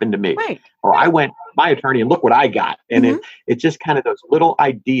happened to me. Right. Or I went my attorney and look what I got. And it's just kind of those little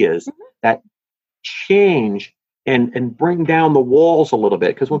ideas that change and bring down the walls a little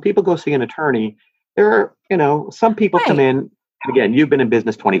bit. Because when people go see an attorney, there are, some people come in, again, you've been in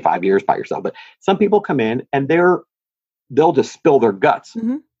business 25 years by yourself, but some people come in and they'll just spill their guts.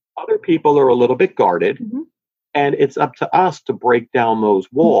 Other people are a little bit guarded. And it's up to us to break down those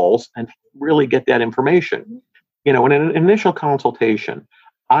walls and really get that information. In an initial consultation,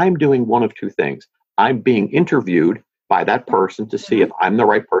 I'm doing one of two things. I'm being interviewed by that person to see if I'm the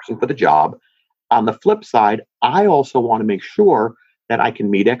right person for the job. On the flip side, I also want to make sure that I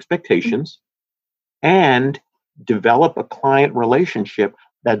can meet expectations and develop a client relationship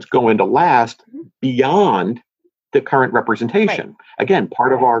that's going to last beyond the current representation. Right. Again,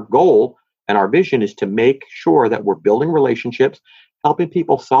 part of our goal and our vision is to make sure that we're building relationships, helping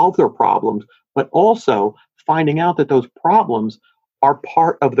people solve their problems, but also finding out that those problems are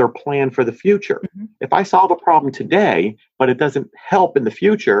part of their plan for the future. If I solve a problem today, but it doesn't help in the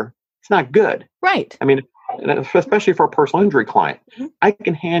future, it's not good. Right. I mean, especially for a personal injury client, I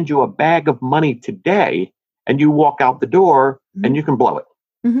can hand you a bag of money today and you walk out the door and you can blow it.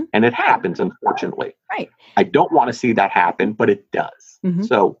 And it happens, unfortunately. Right. I don't want to see that happen, but it does.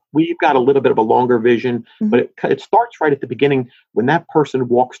 So we've got a little bit of a longer vision, but it starts right at the beginning when that person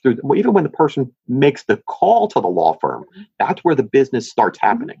walks through, even when the person makes the call to the law firm, that's where the business starts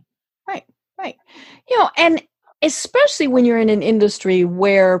happening. Right. And especially when you're in an industry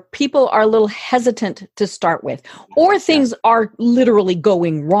where people are a little hesitant to start with, or things are literally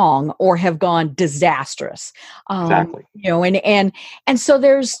going wrong or have gone disastrous. Exactly. And so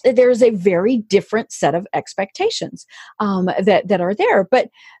there's a very different set of expectations that are there.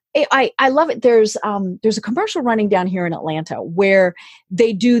 But I love it. There's a commercial running down here in Atlanta where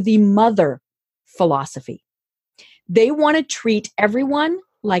they do the mother philosophy. They want to treat everyone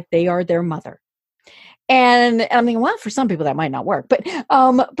like they are their mother. And I mean, well, for some people that might not work, but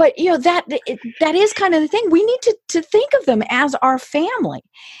that is kind of the thing. We need to think of them as our family,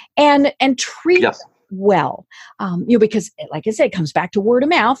 and treat well, because like I said, it comes back to word of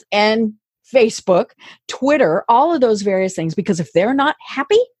mouth and Facebook, Twitter, all of those various things. Because if they're not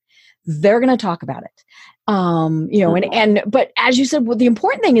happy, they're going to talk about it. But as you said, well, the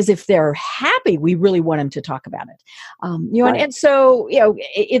important thing is if they're happy, we really want them to talk about it. And so,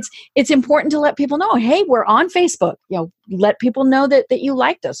 it's important to let people know, hey, we're on Facebook, let people know that you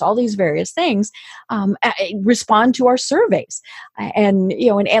liked us, all these various things, respond to our surveys and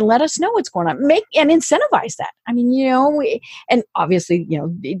let us know what's going on, make and incentivize that. I mean, and obviously,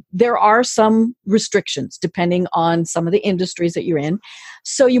 there are some restrictions depending on some of the industries that you're in.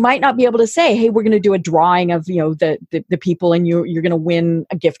 So you might not be able to say, hey, we're going to do a drawing of, the people and you're going to win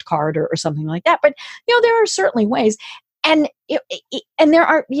a gift card or something like that. But, there are certainly ways. And there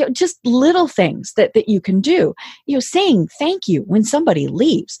are just little things that you can do. Saying thank you when somebody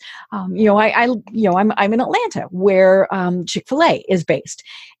leaves. I'm in Atlanta where Chick-fil-A is based,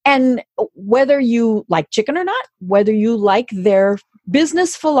 and whether you like chicken or not, whether you like their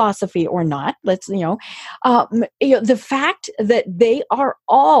business philosophy or not, the fact that they are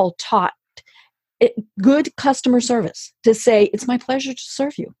all taught good customer service, to say, it's my pleasure to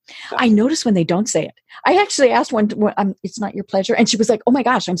serve you. I notice when they don't say it. I actually asked one, it's not your pleasure. And she was like, oh my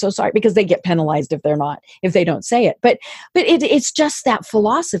gosh, I'm so sorry, because they get penalized if they don't say it. But it's just that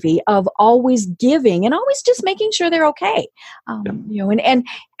philosophy of always giving and always just making sure they're okay. And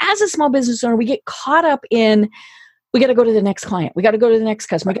as a small business owner, we get caught up in, we got to go to the next client. We got to go to the next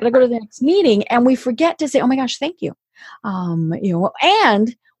customer. We got to go to the next meeting. And we forget to say, oh my gosh, thank you.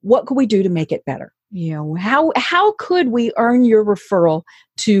 And what could we do to make it better? How could we earn your referral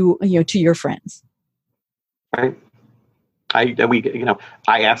to your friends? Right. I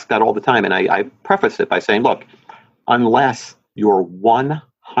ask that all the time, and I preface it by saying, look, unless you're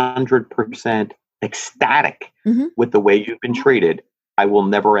 100% ecstatic with the way you've been treated, I will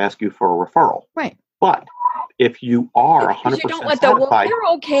never ask you for a referral. Right. But if you are 100% satisfied, you're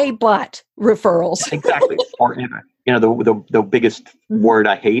okay, but referrals. Exactly. Or, the biggest word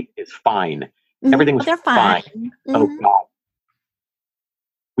I hate is fine. Everything's fine. Oh God,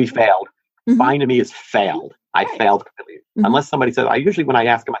 we failed. Fine to me is failed. I failed completely. Unless somebody says, when I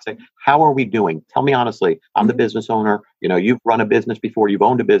ask them, I say, how are we doing? Tell me honestly. I'm the business owner. You've run a business before. You've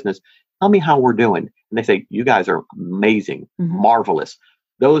owned a business. Tell me how we're doing. And they say, you guys are amazing, marvelous.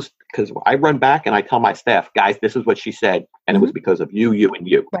 Because I run back and I tell my staff, guys, this is what she said. And it was because of you, and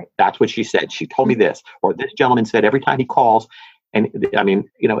you. Right. That's what she said. She told me this, or this gentleman said every time he calls. And I mean,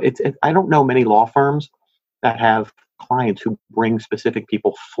 I don't know many law firms that have clients who bring specific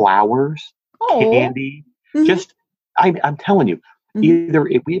people flowers, candy. Just, I'm telling you, either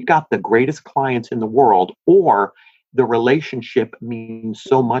we've got the greatest clients in the world, or the relationship means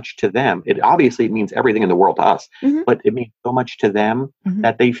so much to them. It means everything in the world to us, but it means so much to them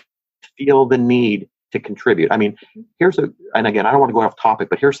that they feel the need to contribute. I mean, and again, I don't want to go off topic,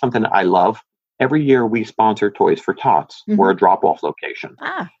 but here's something that I love. Every year we sponsor Toys for Tots. We're a drop-off location.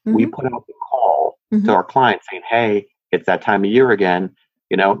 We put out the call to our clients saying, hey, it's that time of year again.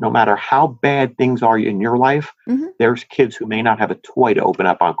 No matter how bad things are in your life, there's kids who may not have a toy to open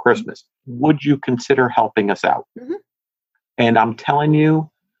up on Christmas. Would you consider helping us out? And I'm telling you,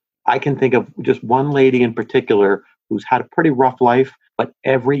 I can think of just one lady in particular who's had a pretty rough life, but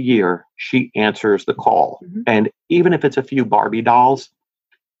every year she answers the call. And even if it's a few Barbie dolls,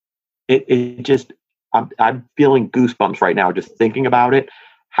 it just, I'm feeling goosebumps right now just thinking about it,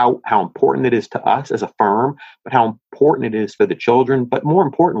 how important it is to us as a firm, but how important it is for the children, but more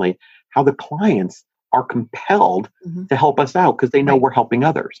importantly, how the clients are compelled to help us out because they know we're helping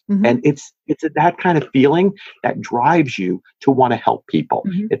others. And it's that kind of feeling that drives you to want to help people.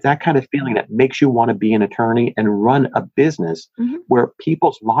 It's that kind of feeling that makes you want to be an attorney and run a business where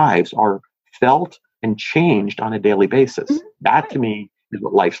people's lives are felt and changed on a daily basis. That to me is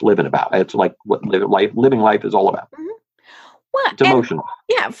what life's living about. It's like what living life is all about. Well, it's emotional.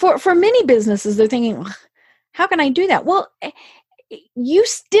 For many businesses, they're thinking, how can I do that? Well, you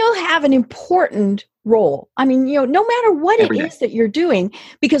still have an important role. I mean, no matter what it is that you're doing,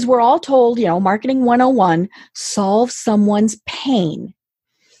 because we're all told, marketing 101, solve someone's pain.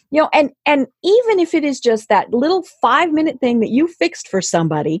 And even if it is just that little 5-minute thing that you fixed for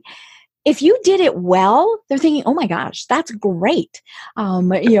somebody, if you did it well, they're thinking, oh my gosh, that's great. And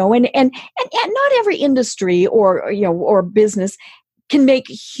not every industry or business can make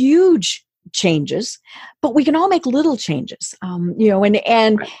huge changes, but we can all make little changes. We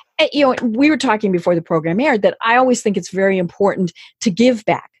were talking before the program aired that I always think it's very important to give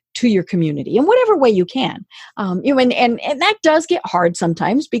back to your community in whatever way you can. And that does get hard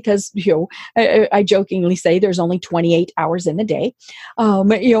sometimes because, I jokingly say there's only 28 hours in the day.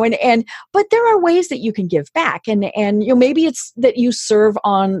 But there are ways that you can give back, and maybe it's that you serve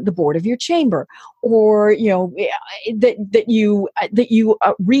on the board of your chamber, or that you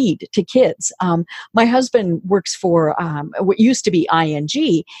read to kids. My husband works for what used to be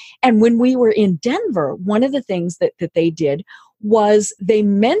ING, and when we were in Denver, one of the things that they did was they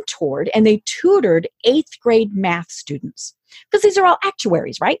mentored and they tutored 8th grade math students, because these are all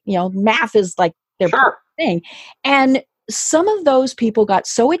actuaries, right? Math is like their thing. And some of those people got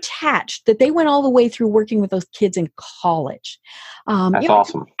so attached that they went all the way through working with those kids in college. That's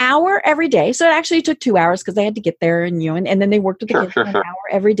awesome. An hour every day. So it actually took 2 hours because they had to get there, and then they worked with the kids for an hour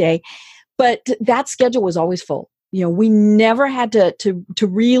every day. But that schedule was always full. We never had to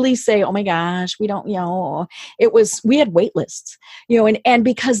really say, oh my gosh, we don't, we had wait lists, and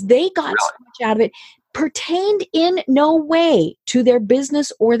because they got so much out of it, pertained in no way to their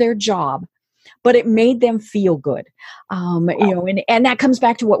business or their job, but it made them feel good. And that comes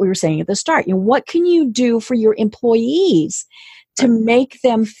back to what we were saying at the start. What can you do for your employees to make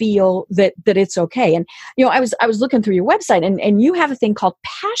them feel that it's okay? And, I was looking through your website, and you have a thing called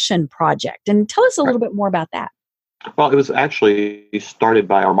Passion Project, and tell us a little bit more about that. Well, it was actually started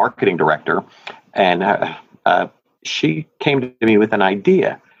by our marketing director, and she came to me with an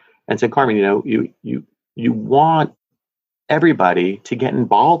idea and said, Carmen, you want everybody to get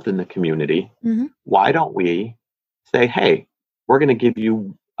involved in the community. Mm-hmm. Why don't we say, hey, we're going to give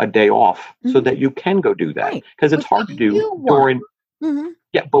you a day off so that you can go do that? Because it's hard to do during,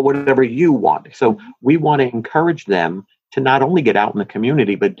 but whatever you want. So we want to encourage them to not only get out in the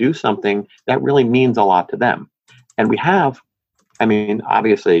community, but do something that really means a lot to them. And we have,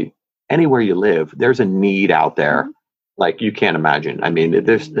 obviously, anywhere you live, there's a need out there like you can't imagine.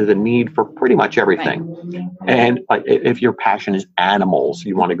 There's a need for pretty much everything. Right. And if your passion is animals,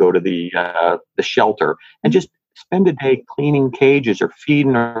 you want to go to the shelter and just spend a day cleaning cages or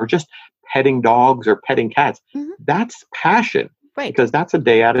feeding or just petting dogs or petting cats. Mm-hmm. That's passion, because that's a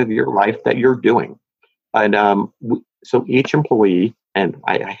day out of your life that you're doing. And so each employee, and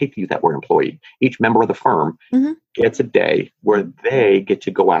I hate to use that word employee, each member of the firm gets a day where they get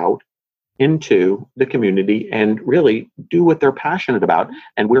to go out into the community and really do what they're passionate about.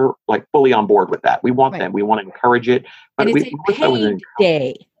 And we're fully on board with that. We want them. We want to encourage it. But and it's a paid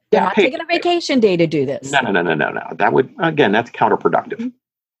day. They're not taking a vacation day to do this. No. That would, again, that's counterproductive.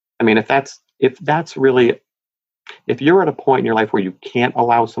 Mm-hmm. If you're at a point in your life where you can't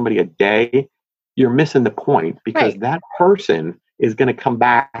allow somebody a day, you're missing the point, because that person is going to come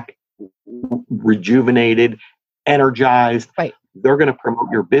back rejuvenated, energized. Right. They're going to promote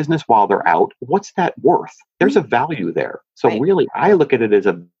your business while they're out. What's that worth? There's a value there. So really, I look at it as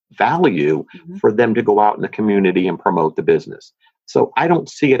a value for them to go out in the community and promote the business. So I don't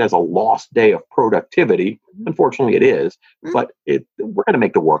see it as a lost day of productivity. Unfortunately, it is, but we're going to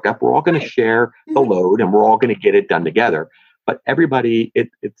make the work up. We're all going to share the load, and we're all going to get it done together. But everybody,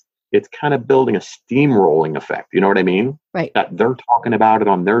 it's kind of building a steamrolling effect. You know what I mean? Right. That they're talking about it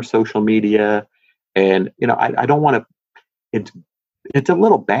on their social media. And, I don't want to, it's a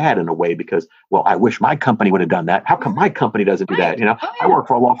little bad in a way, because, well, I wish my company would have done that. How come my company doesn't do that? I work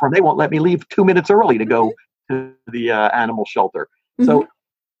for a law firm. They won't let me leave 2 minutes early to go to the animal shelter. So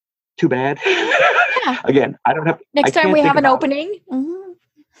too bad. Again, I don't have. Next time we have an opening.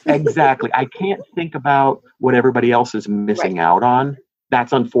 Exactly. I can't think about what everybody else is missing out on.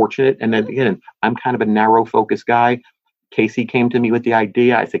 That's unfortunate. And then again, I'm kind of a narrow focus guy. Casey came to me with the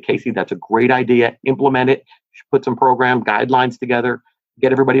idea. I said, Casey, that's a great idea. Implement it. Put some program guidelines together.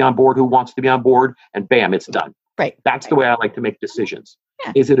 Get everybody on board who wants to be on board, and bam, it's done. Right. That's the way I like to make decisions.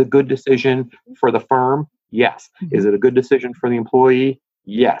 Yeah. Is it a good decision for the firm? Yes. Is it a good decision for the employee?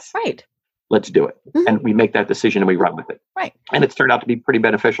 Yes. Right. Let's do it. And we make that decision and we run with it. Right. And it's turned out to be pretty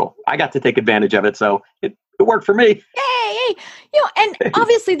beneficial. I got to take advantage of it, so it worked for me. Yay! And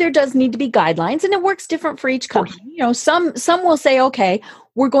obviously there does need to be guidelines, and it works different for each company. Some will say, okay,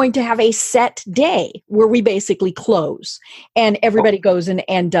 we're going to have a set day where we basically close and everybody goes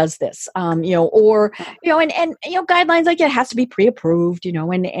and does this, and guidelines like it has to be pre-approved,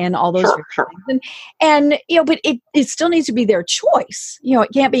 and all those things. And but it still needs to be their choice. It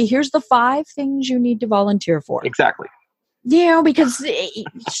can't be, here's the 5 things you need to volunteer for. Exactly. Because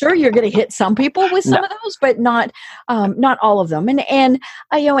sure, you're going to hit some people with some of those, but not all of them. And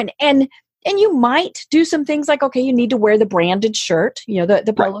And you might do some things like, okay, you need to wear the branded shirt,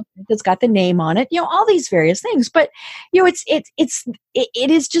 the polo that's got the name on it, all these various things. But,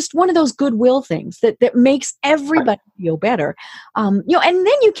 it is just one of those goodwill things that makes everybody feel better. And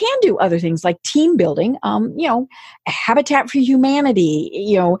then you can do other things like team building, Habitat for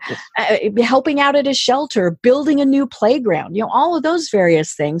Humanity, helping out at a shelter, building a new playground, all of those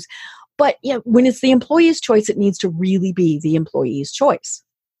various things. But when it's the employee's choice, it needs to really be the employee's choice.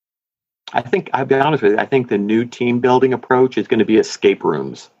 I'll be honest with you, I think the new team building approach is going to be escape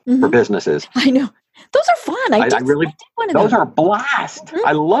rooms for businesses. I know. Those are fun. I did one of those are a blast. Mm-hmm.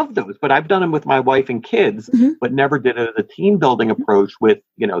 I love those, but I've done them with my wife and kids, but never did the team building approach with,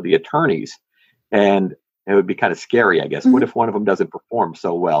 the attorneys. And it would be kind of scary, I guess. What if one of them doesn't perform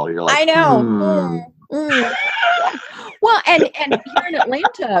so well? You're like, I know. Well, and here in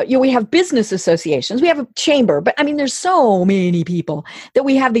Atlanta, we have business associations. We have a chamber, but I mean, there's so many people that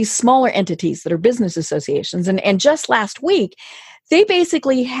we have these smaller entities that are business associations. And just last week, they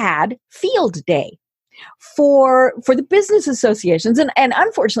basically had field day for the business associations. And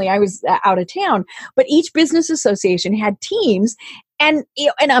unfortunately, I was out of town, but each business association had teams. And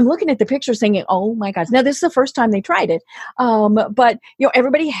I'm looking at the picture saying, oh my gosh, now this is the first time they tried it. But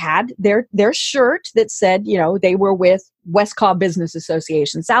everybody had their shirt that said, they were with West Cobb Business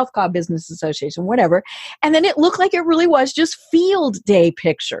Association, South Cobb Business Association, whatever. And then it looked like it really was just field day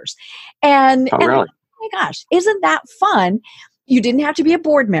pictures. And, really? Oh my gosh, isn't that fun? You didn't have to be a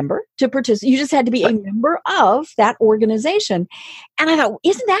board member to participate. You just had to be a member of that organization. And I thought,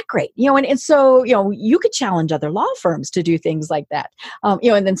 isn't that great? And so, you could challenge other law firms to do things like that,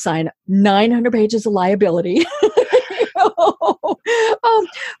 and then sign 900 pages of liability.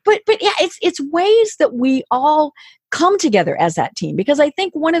 But yeah, it's ways that we all come together as that team, because I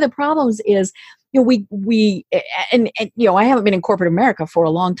think one of the problems is, we I haven't been in corporate America for a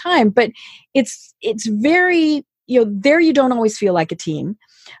long time, but it's very, there you don't always feel like a team.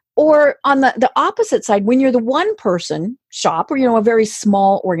 Or on the opposite side, when you're the one person shop or, a very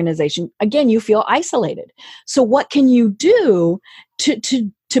small organization, again, you feel isolated. So what can you do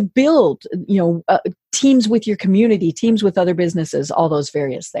to build, teams with your community, teams with other businesses, all those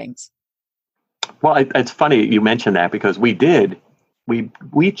various things? Well, it's funny you mentioned that, because we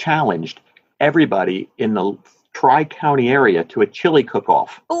challenged everybody in the Tri-County area to a chili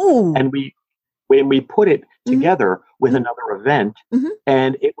cook-off. Ooh. And when we put it together with another event,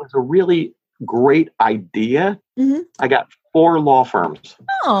 and it was a really great idea. I got 4 law firms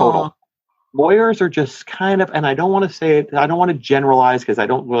total. Lawyers are just kind of, and I don't want to say it, I don't want to generalize, because I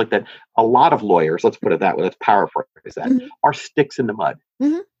don't really like that. A lot of lawyers, let's put it that way, let's paraphrase that, are sticks in the mud.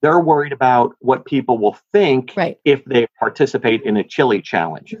 They're worried about what people will think if they participate in a chili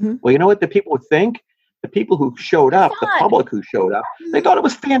challenge. Well, you know what the people would think? The people who showed up, the public who showed up, they thought it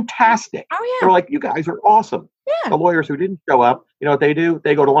was fantastic. Oh, yeah. They're like, you guys are awesome. Yeah. The lawyers who didn't show up, you know what they do?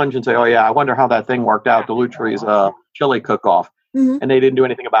 They go to lunch and say, oh, yeah, I wonder how that thing worked out. Dellutri's chili cook-off. And they didn't do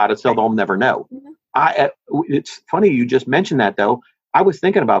anything about it, so they'll never know. It's funny you just mentioned that, though. I was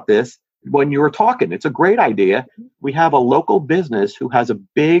thinking about this when you were talking. It's a great idea. We have a local business who has a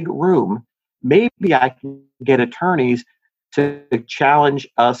big room. Maybe I can get attorneys to challenge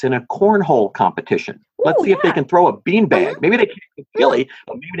us in a cornhole competition. Let's see if they can throw a beanbag. Maybe they can't get chili,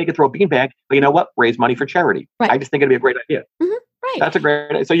 but maybe they can throw a beanbag. But you know what? Raise money for charity. I just think it'd be a great idea. That's a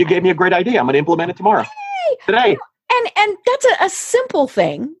great idea. So you gave me a great idea. I'm going to implement it tomorrow. Today. And that's a simple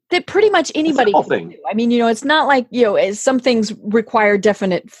thing that pretty much anybody can do. I mean, it's not like, some things require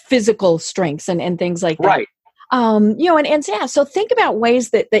definite physical strengths and things like that. Right. So think about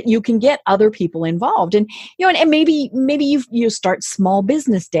ways that you can get other people involved, and maybe you start small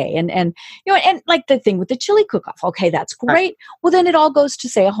business day and like the thing with the chili cook-off. Okay, that's great. Right. Well, then it all goes to,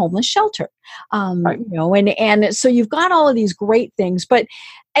 say, a homeless shelter. And so you've got all of these great things, but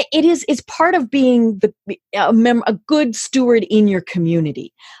it's part of being a good steward in your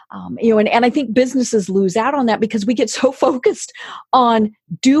community. And I think businesses lose out on that because we get so focused on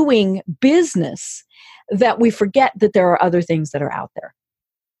doing business that we forget that there are other things that are out there.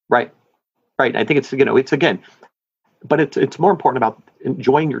 Right. I think it's again, but it's more important about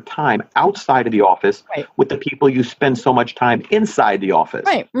enjoying your time outside of the office with the people you spend so much time inside the office.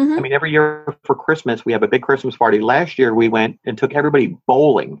 Right. I mean, every year for Christmas, we have a big Christmas party. Last year, we went and took everybody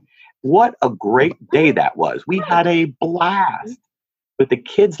bowling. What a great day that was. We had a blast. But the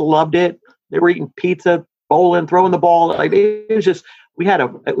kids loved it. They were eating pizza, bowling, throwing the ball. Like, it was just,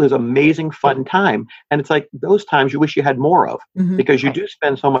 it was amazing, fun time. And it's like those times you wish you had more of, because you do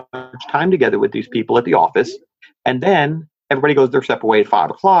spend so much time together with these people at the office. And then everybody goes their separate way at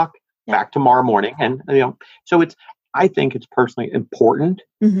 5:00, back tomorrow morning. And, so I think it's personally important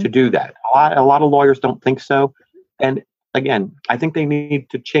to do that. A lot of lawyers don't think so. And again, I think they need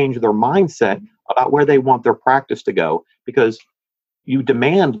to change their mindset about where they want their practice to go, because you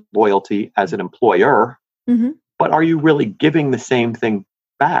demand loyalty as an employer, but are you really giving the same thing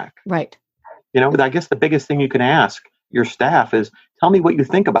back? Right. I guess the biggest thing you can ask your staff is, tell me what you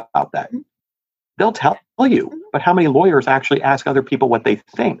think about that. They'll tell you, but how many lawyers actually ask other people what they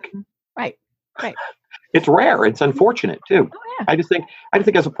think? Right. It's rare. It's unfortunate too. Oh, yeah. I just think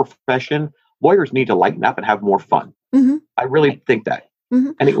as a profession, lawyers need to lighten up and have more fun. I really think that.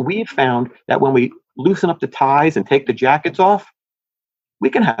 And we've found that when we loosen up the ties and take the jackets off, we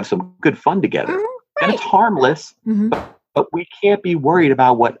can have some good fun together. And it's harmless, but we can't be worried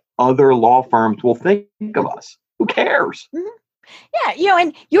about what other law firms will think of us. Who cares? Yeah,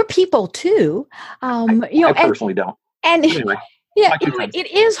 and your people too. I personally don't. And anyway,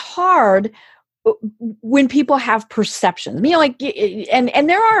 it is hard when people have perceptions. And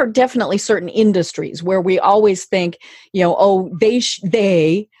there are definitely certain industries where we always think,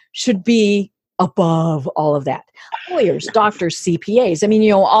 they should be above all of that. Lawyers, doctors, CPAs.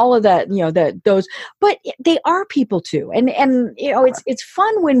 All of that. Those, but they are people too. And it's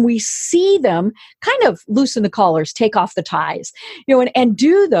fun when we see them kind of loosen the collars, take off the ties, and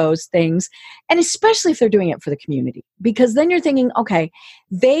do those things. And especially if they're doing it for the community, because then you're thinking, okay,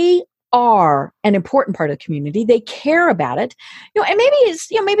 they are an important part of the community. They care about it, and maybe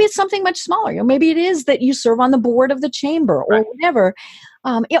it's something much smaller. Maybe it is that you serve on the board of the chamber or whatever.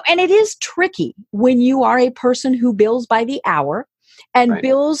 And it is tricky when you are a person who bills by the hour and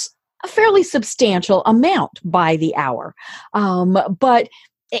bills a fairly substantial amount by the hour. But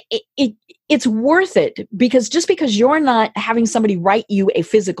it's worth it, because just because you're not having somebody write you a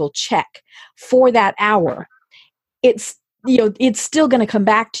physical check for that hour, it's still going to come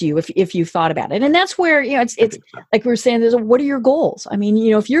back to you if you've thought about it. And that's where, it's like we were saying, what are your goals?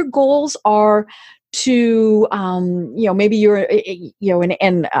 If your goals are to, maybe you're,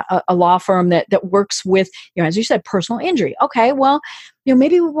 in a law firm that works with, as you said, personal injury. Okay, well,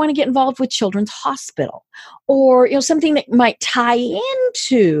 maybe we want to get involved with Children's Hospital, or, something that might tie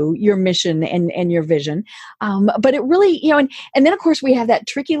into your mission and your vision. But it really, and then of course we have that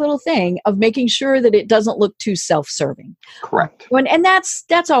tricky little thing of making sure that it doesn't look too self-serving. Correct. And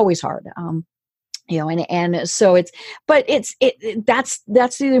that's always hard. And so that's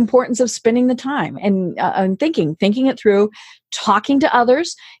the importance of spending the time and thinking it through, talking to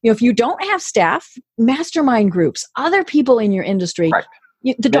others. If you don't have staff, mastermind groups, other people in your industry,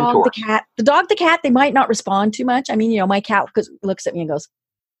 the dog, the cat, they might not respond too much. My cat looks at me and goes,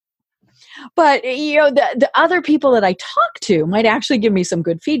 but the other people that I talk to might actually give me some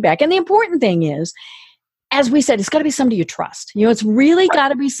good feedback. And the important thing is, as we said, it's got to be somebody you trust. It's really got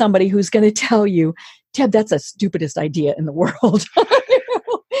to be somebody who's going to tell you, Deb, that's the stupidest idea in the world.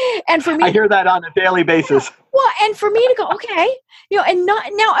 And for me, I hear that on a daily basis. Well, and for me to go, okay, and not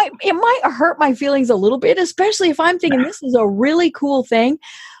now, it might hurt my feelings a little bit, especially if I'm thinking this is a really cool thing.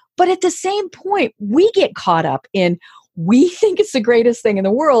 But at the same point, we get caught up in, we think it's the greatest thing in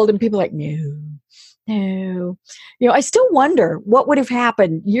the world, and people are like, no. I still wonder what would have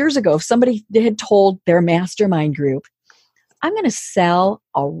happened years ago if somebody had told their mastermind group, I'm going to sell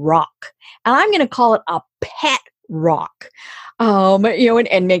a rock, and I'm going to call it a pet rock.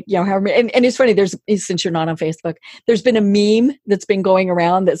 And make, however, and it's funny, since you're not on Facebook, there's been a meme that's been going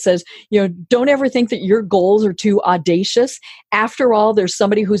around that says, don't ever think that your goals are too audacious. After all, there's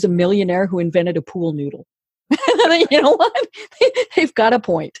somebody who's a millionaire who invented a pool noodle. You know what? They've got a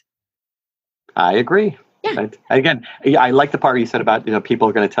point. I agree. Yeah. Again, I like the part you said about, people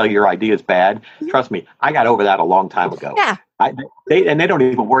are going to tell you your idea is bad. Trust me, I got over that a long time ago. Yeah. They don't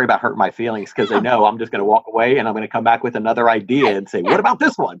even worry about hurting my feelings, because they know I'm just going to walk away and I'm going to come back with another idea and say, what about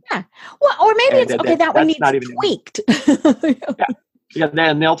this one? Yeah. Well, or maybe that one needs tweaked. Yeah,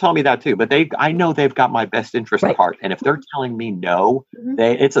 then they'll tell me that too. But I know they've got my best interest at heart. And if they're telling me no,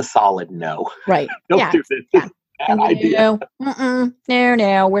 it's a solid no. Right. Don't do this. Yeah. No,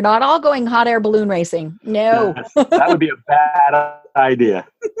 we're not all going hot air balloon racing. No. That would be a bad idea.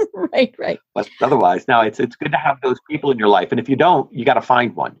 Right. But otherwise, no, it's good to have those people in your life. And if you don't, you got to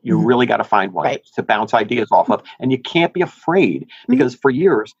find one. You really got to find one to bounce ideas off of. And you can't be afraid, because for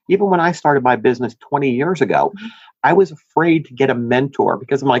years, even when I started my business 20 years ago, I was afraid to get a mentor,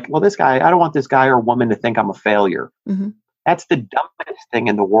 because I'm like, well, this guy, I don't want this guy or woman to think I'm a failure. That's the dumbest thing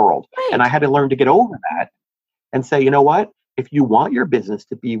in the world. Right. And I had to learn to get over that and say, you know what? If you want your business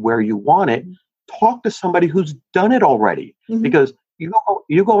to be where you want it, talk to somebody who's done it already. Because you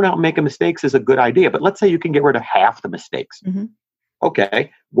going out and making mistakes is a good idea. But let's say you can get rid of half the mistakes.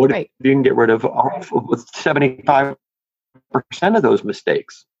 Okay, what if you can get rid of 75% of those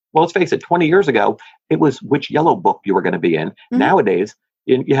mistakes? Well, let's face it, 20 years ago, it was which yellow book you were going to be in. Nowadays,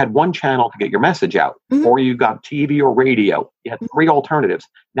 you had one channel to get your message out, or you got TV or radio. You had 3 alternatives.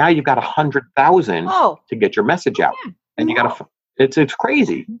 Now you've got 100,000 to get your message out. And you got to, it's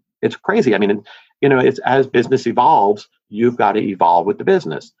crazy. It's crazy. I mean, it's as business evolves, you've got to evolve with the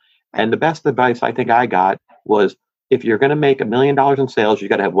business. And the best advice I think I got was, if you're going to make $1 million in sales, you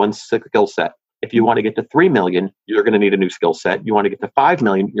got to have one skill set. If you want to get to 3 million, you're going to need a new skill set. You want to get to 5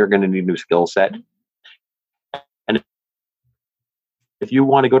 million, you're going to need a new skill set. And if you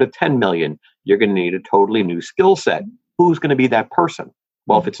want to go to 10 million, you're going to need a totally new skill set. Who's going to be that person?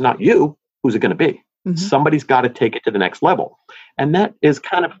 Well, if it's not you, who's it going to be? Somebody's got to take it to the next level. And that is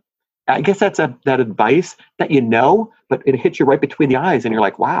kind of, I guess that's that advice that but it hits you right between the eyes and you're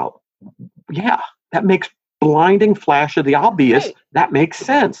like, wow, yeah, that makes blinding flash of the obvious. Right. That makes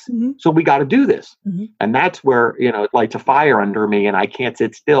sense. So we got to do this. And that's where, it lights a fire under me and I can't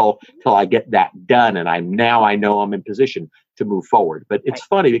sit still till I get that done. And I know I'm in position to move forward. But it's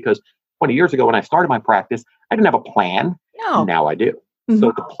funny because 20 years ago when I started my practice, I didn't have a plan. No. Now I do.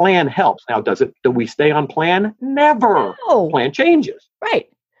 So the plan helps. Now, do we stay on plan? Never. No. Plan changes. Right.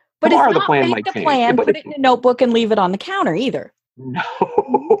 But tomorrow it's not the plan might change. Plan, put it in a notebook and leave it on the counter either. No.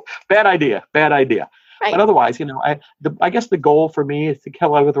 Bad idea. Right. But otherwise, I guess the goal for me is to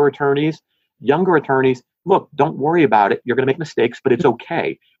tell other attorneys, younger attorneys, look, don't worry about it. You're going to make mistakes, but it's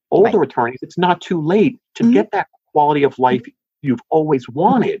okay. Older attorneys, it's not too late to get that quality of life you've always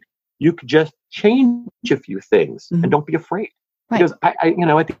wanted. You could just change a few things and don't be afraid. Right. Because I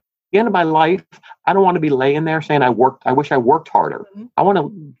at the end of my life, I don't want to be laying there saying I wish I worked harder. I want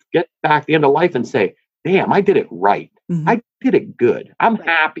to get back at the end of life and say, damn, I did it right. I did it good. I'm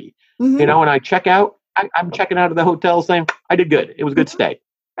happy. And I check out, I'm checking out of the hotel saying, I did good. It was a good stay.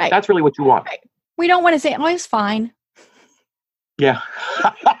 Right. That's really what you want. Right. We don't want to say, it's fine. Yeah.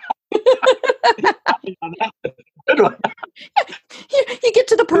 You get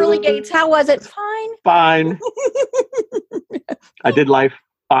to the pearly gates. How was it? Fine. I did life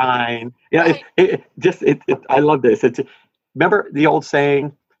fine. Yeah. Right. I love this. Remember the old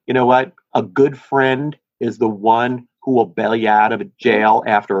saying, you know what? A good friend is the one who will bail you out of jail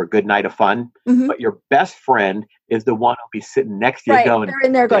after a good night of fun. But your best friend is the one who'll be sitting next to you going, they're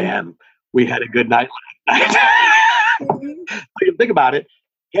in there going, damn, we had a good night last night. So you think about it,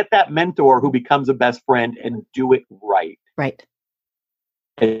 get that mentor who becomes a best friend and do it right. Right.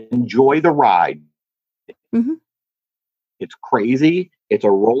 Enjoy the ride. It's crazy. It's a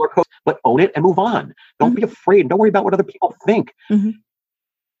roller coaster, but own it and move on. Don't be afraid. Don't worry about what other people think.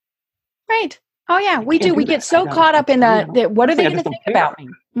 Right. Oh yeah, we do. We get so caught up in the what are they going to think about me?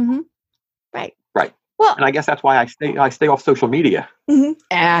 Right. Right. Well, and I guess that's why I stay off social media.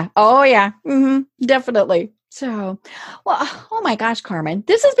 Yeah. Oh yeah. Definitely. So, well, oh my gosh, Carmen,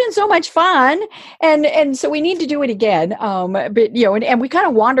 this has been so much fun. And so we need to do it again. But and we kind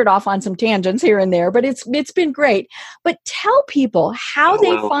of wandered off on some tangents here and there, but it's been great. But tell people how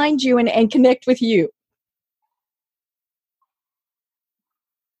they find you and connect with you.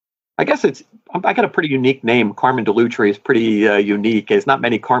 I guess I got a pretty unique name. Carmen Dellutri is pretty unique. There's not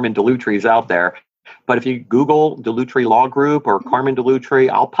many Carmen Dellutris out there. But if you Google Dellutri Law Group or Carmen Dellutri,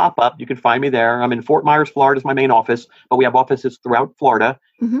 I'll pop up. You can find me there. I'm in Fort Myers, Florida is my main office, but we have offices throughout Florida,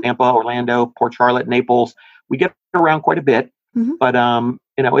 Tampa, Orlando, Port Charlotte, Naples. We get around quite a bit. But,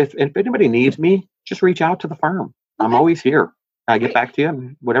 if anybody needs me, just reach out to the firm. Okay. I'm always here. I get back to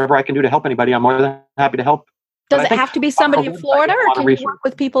you. Whatever I can do to help anybody, I'm more than happy to help. Does it have to be somebody in Florida or can you work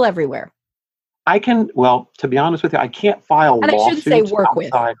with people everywhere? I can, to be honest with you, I can't file lawsuits. And I shouldn't say work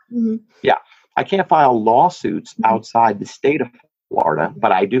outside. With. Yeah. I can't file lawsuits outside the state of Florida,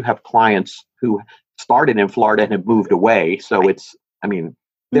 but I do have clients who started in Florida and have moved away. So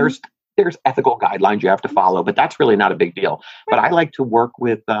there's ethical guidelines you have to follow, but that's really not a big deal. But I like to work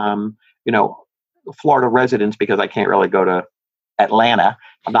with, Florida residents because I can't really go to Atlanta.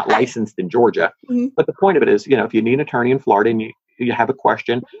 I'm not licensed in Georgia. But the point of it is, if you need an attorney in Florida and you have a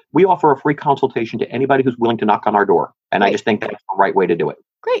question, we offer a free consultation to anybody who's willing to knock on our door. And I just think that's the right way to do it.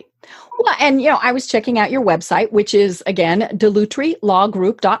 Great. Well, and, I was checking out your website, which is, again,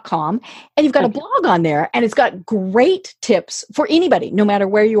 DellutriLawGroup.com. And you've got a blog on there, and it's got great tips for anybody, no matter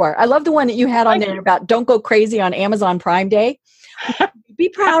where you are. I love the one that you had on there about don't go crazy on Amazon Prime Day. Be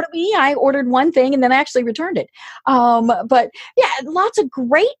proud of me. I ordered one thing and then I actually returned it. But yeah, lots of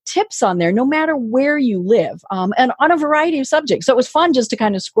great tips on there, no matter where you live, and on a variety of subjects. So it was fun just to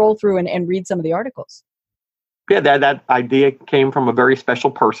kind of scroll through and read some of the articles. Yeah, that idea came from a very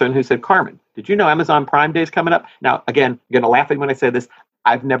special person who said, Carmen, did you know Amazon Prime Day is coming up? Now, again, you're going to laugh at me when I say this.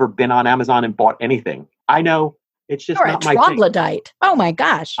 I've never been on Amazon and bought anything. I know it's just not my thing. You're a troglodyte. Oh my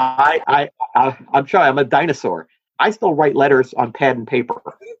gosh. I'm sorry. I'm a dinosaur. I still write letters on pad and paper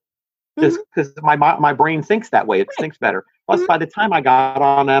just because my brain thinks that way. It thinks better. Plus, by the time I got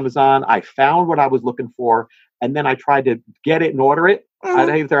on Amazon, I found what I was looking for, and then I tried to get it and order it. I'd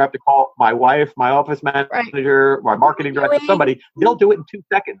either have to call my wife, my office manager, my marketing director, somebody. They'll do it in 2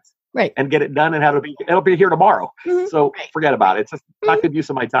 seconds. Right. And get it done, and it'll be here tomorrow. So forget about it. It's just not good use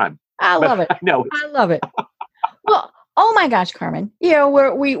of my time. I love it. No, I love it. Well, oh my gosh, Carmen, we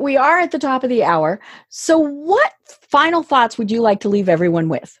are at the top of the hour. So what final thoughts would you like to leave everyone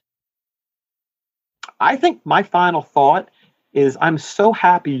with? I think my final thought is I'm so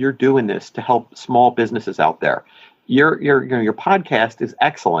happy you're doing this to help small businesses out there. Your podcast is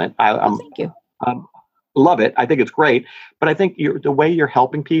excellent. Thank you. Love it. I think it's great. But I think the way you're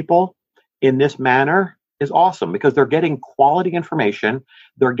helping people in this manner is awesome because they're getting quality information.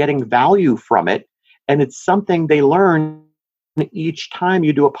 They're getting value from it. And it's something they learn each time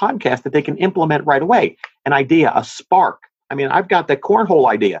you do a podcast that they can implement right away. An idea, a spark. I mean, I've got that cornhole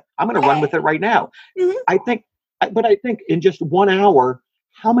idea. I'm going to run with it right now. I think in just 1 hour,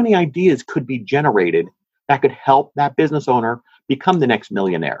 how many ideas could be generated that could help that business owner become the next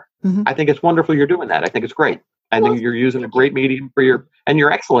millionaire? I think it's wonderful you're doing that. I think it's great. I think you're using a great medium and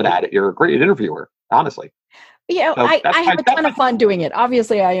you're excellent at it. You're a great interviewer, honestly. So I have a ton of fun doing it.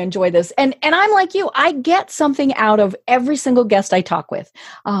 Obviously, I enjoy this. And I'm like you. I get something out of every single guest I talk with,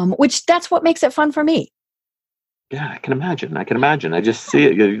 which that's what makes it fun for me. Yeah, I can imagine. I just see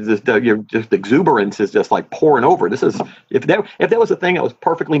it. Your just exuberance is just like pouring over. This is if there was a thing that was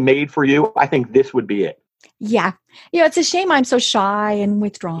perfectly made for you, I think this would be it. Yeah. It's a shame I'm so shy and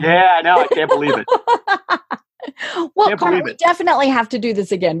withdrawn. Yeah, I know. I can't believe it. Well, Carmen, we definitely have to do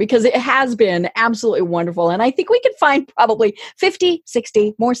this again because it has been absolutely wonderful. And I think we could find probably 50,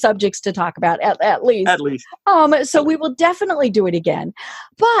 60 more subjects to talk about at least. At least. So we will definitely do it again.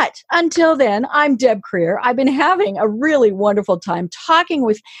 But until then, I'm Deb Creer. I've been having a really wonderful time talking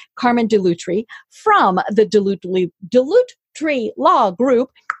with Carmen Dellutri from the Dellutri Law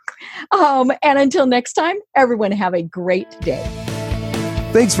Group. And until next time, everyone have a great day.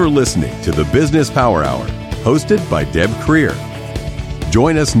 Thanks for listening to the Business Power Hour, hosted by Deb Creer.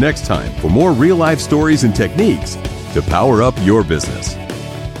 Join us next time for more real-life stories and techniques to power up your business.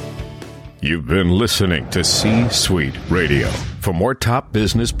 You've been listening to C-Suite Radio. For more top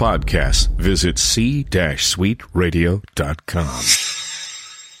business podcasts, visit c-suiteradio.com.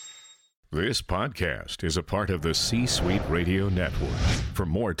 This podcast is a part of the C-Suite Radio Network. For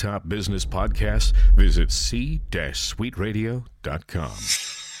more top business podcasts, visit c-suiteradio.com.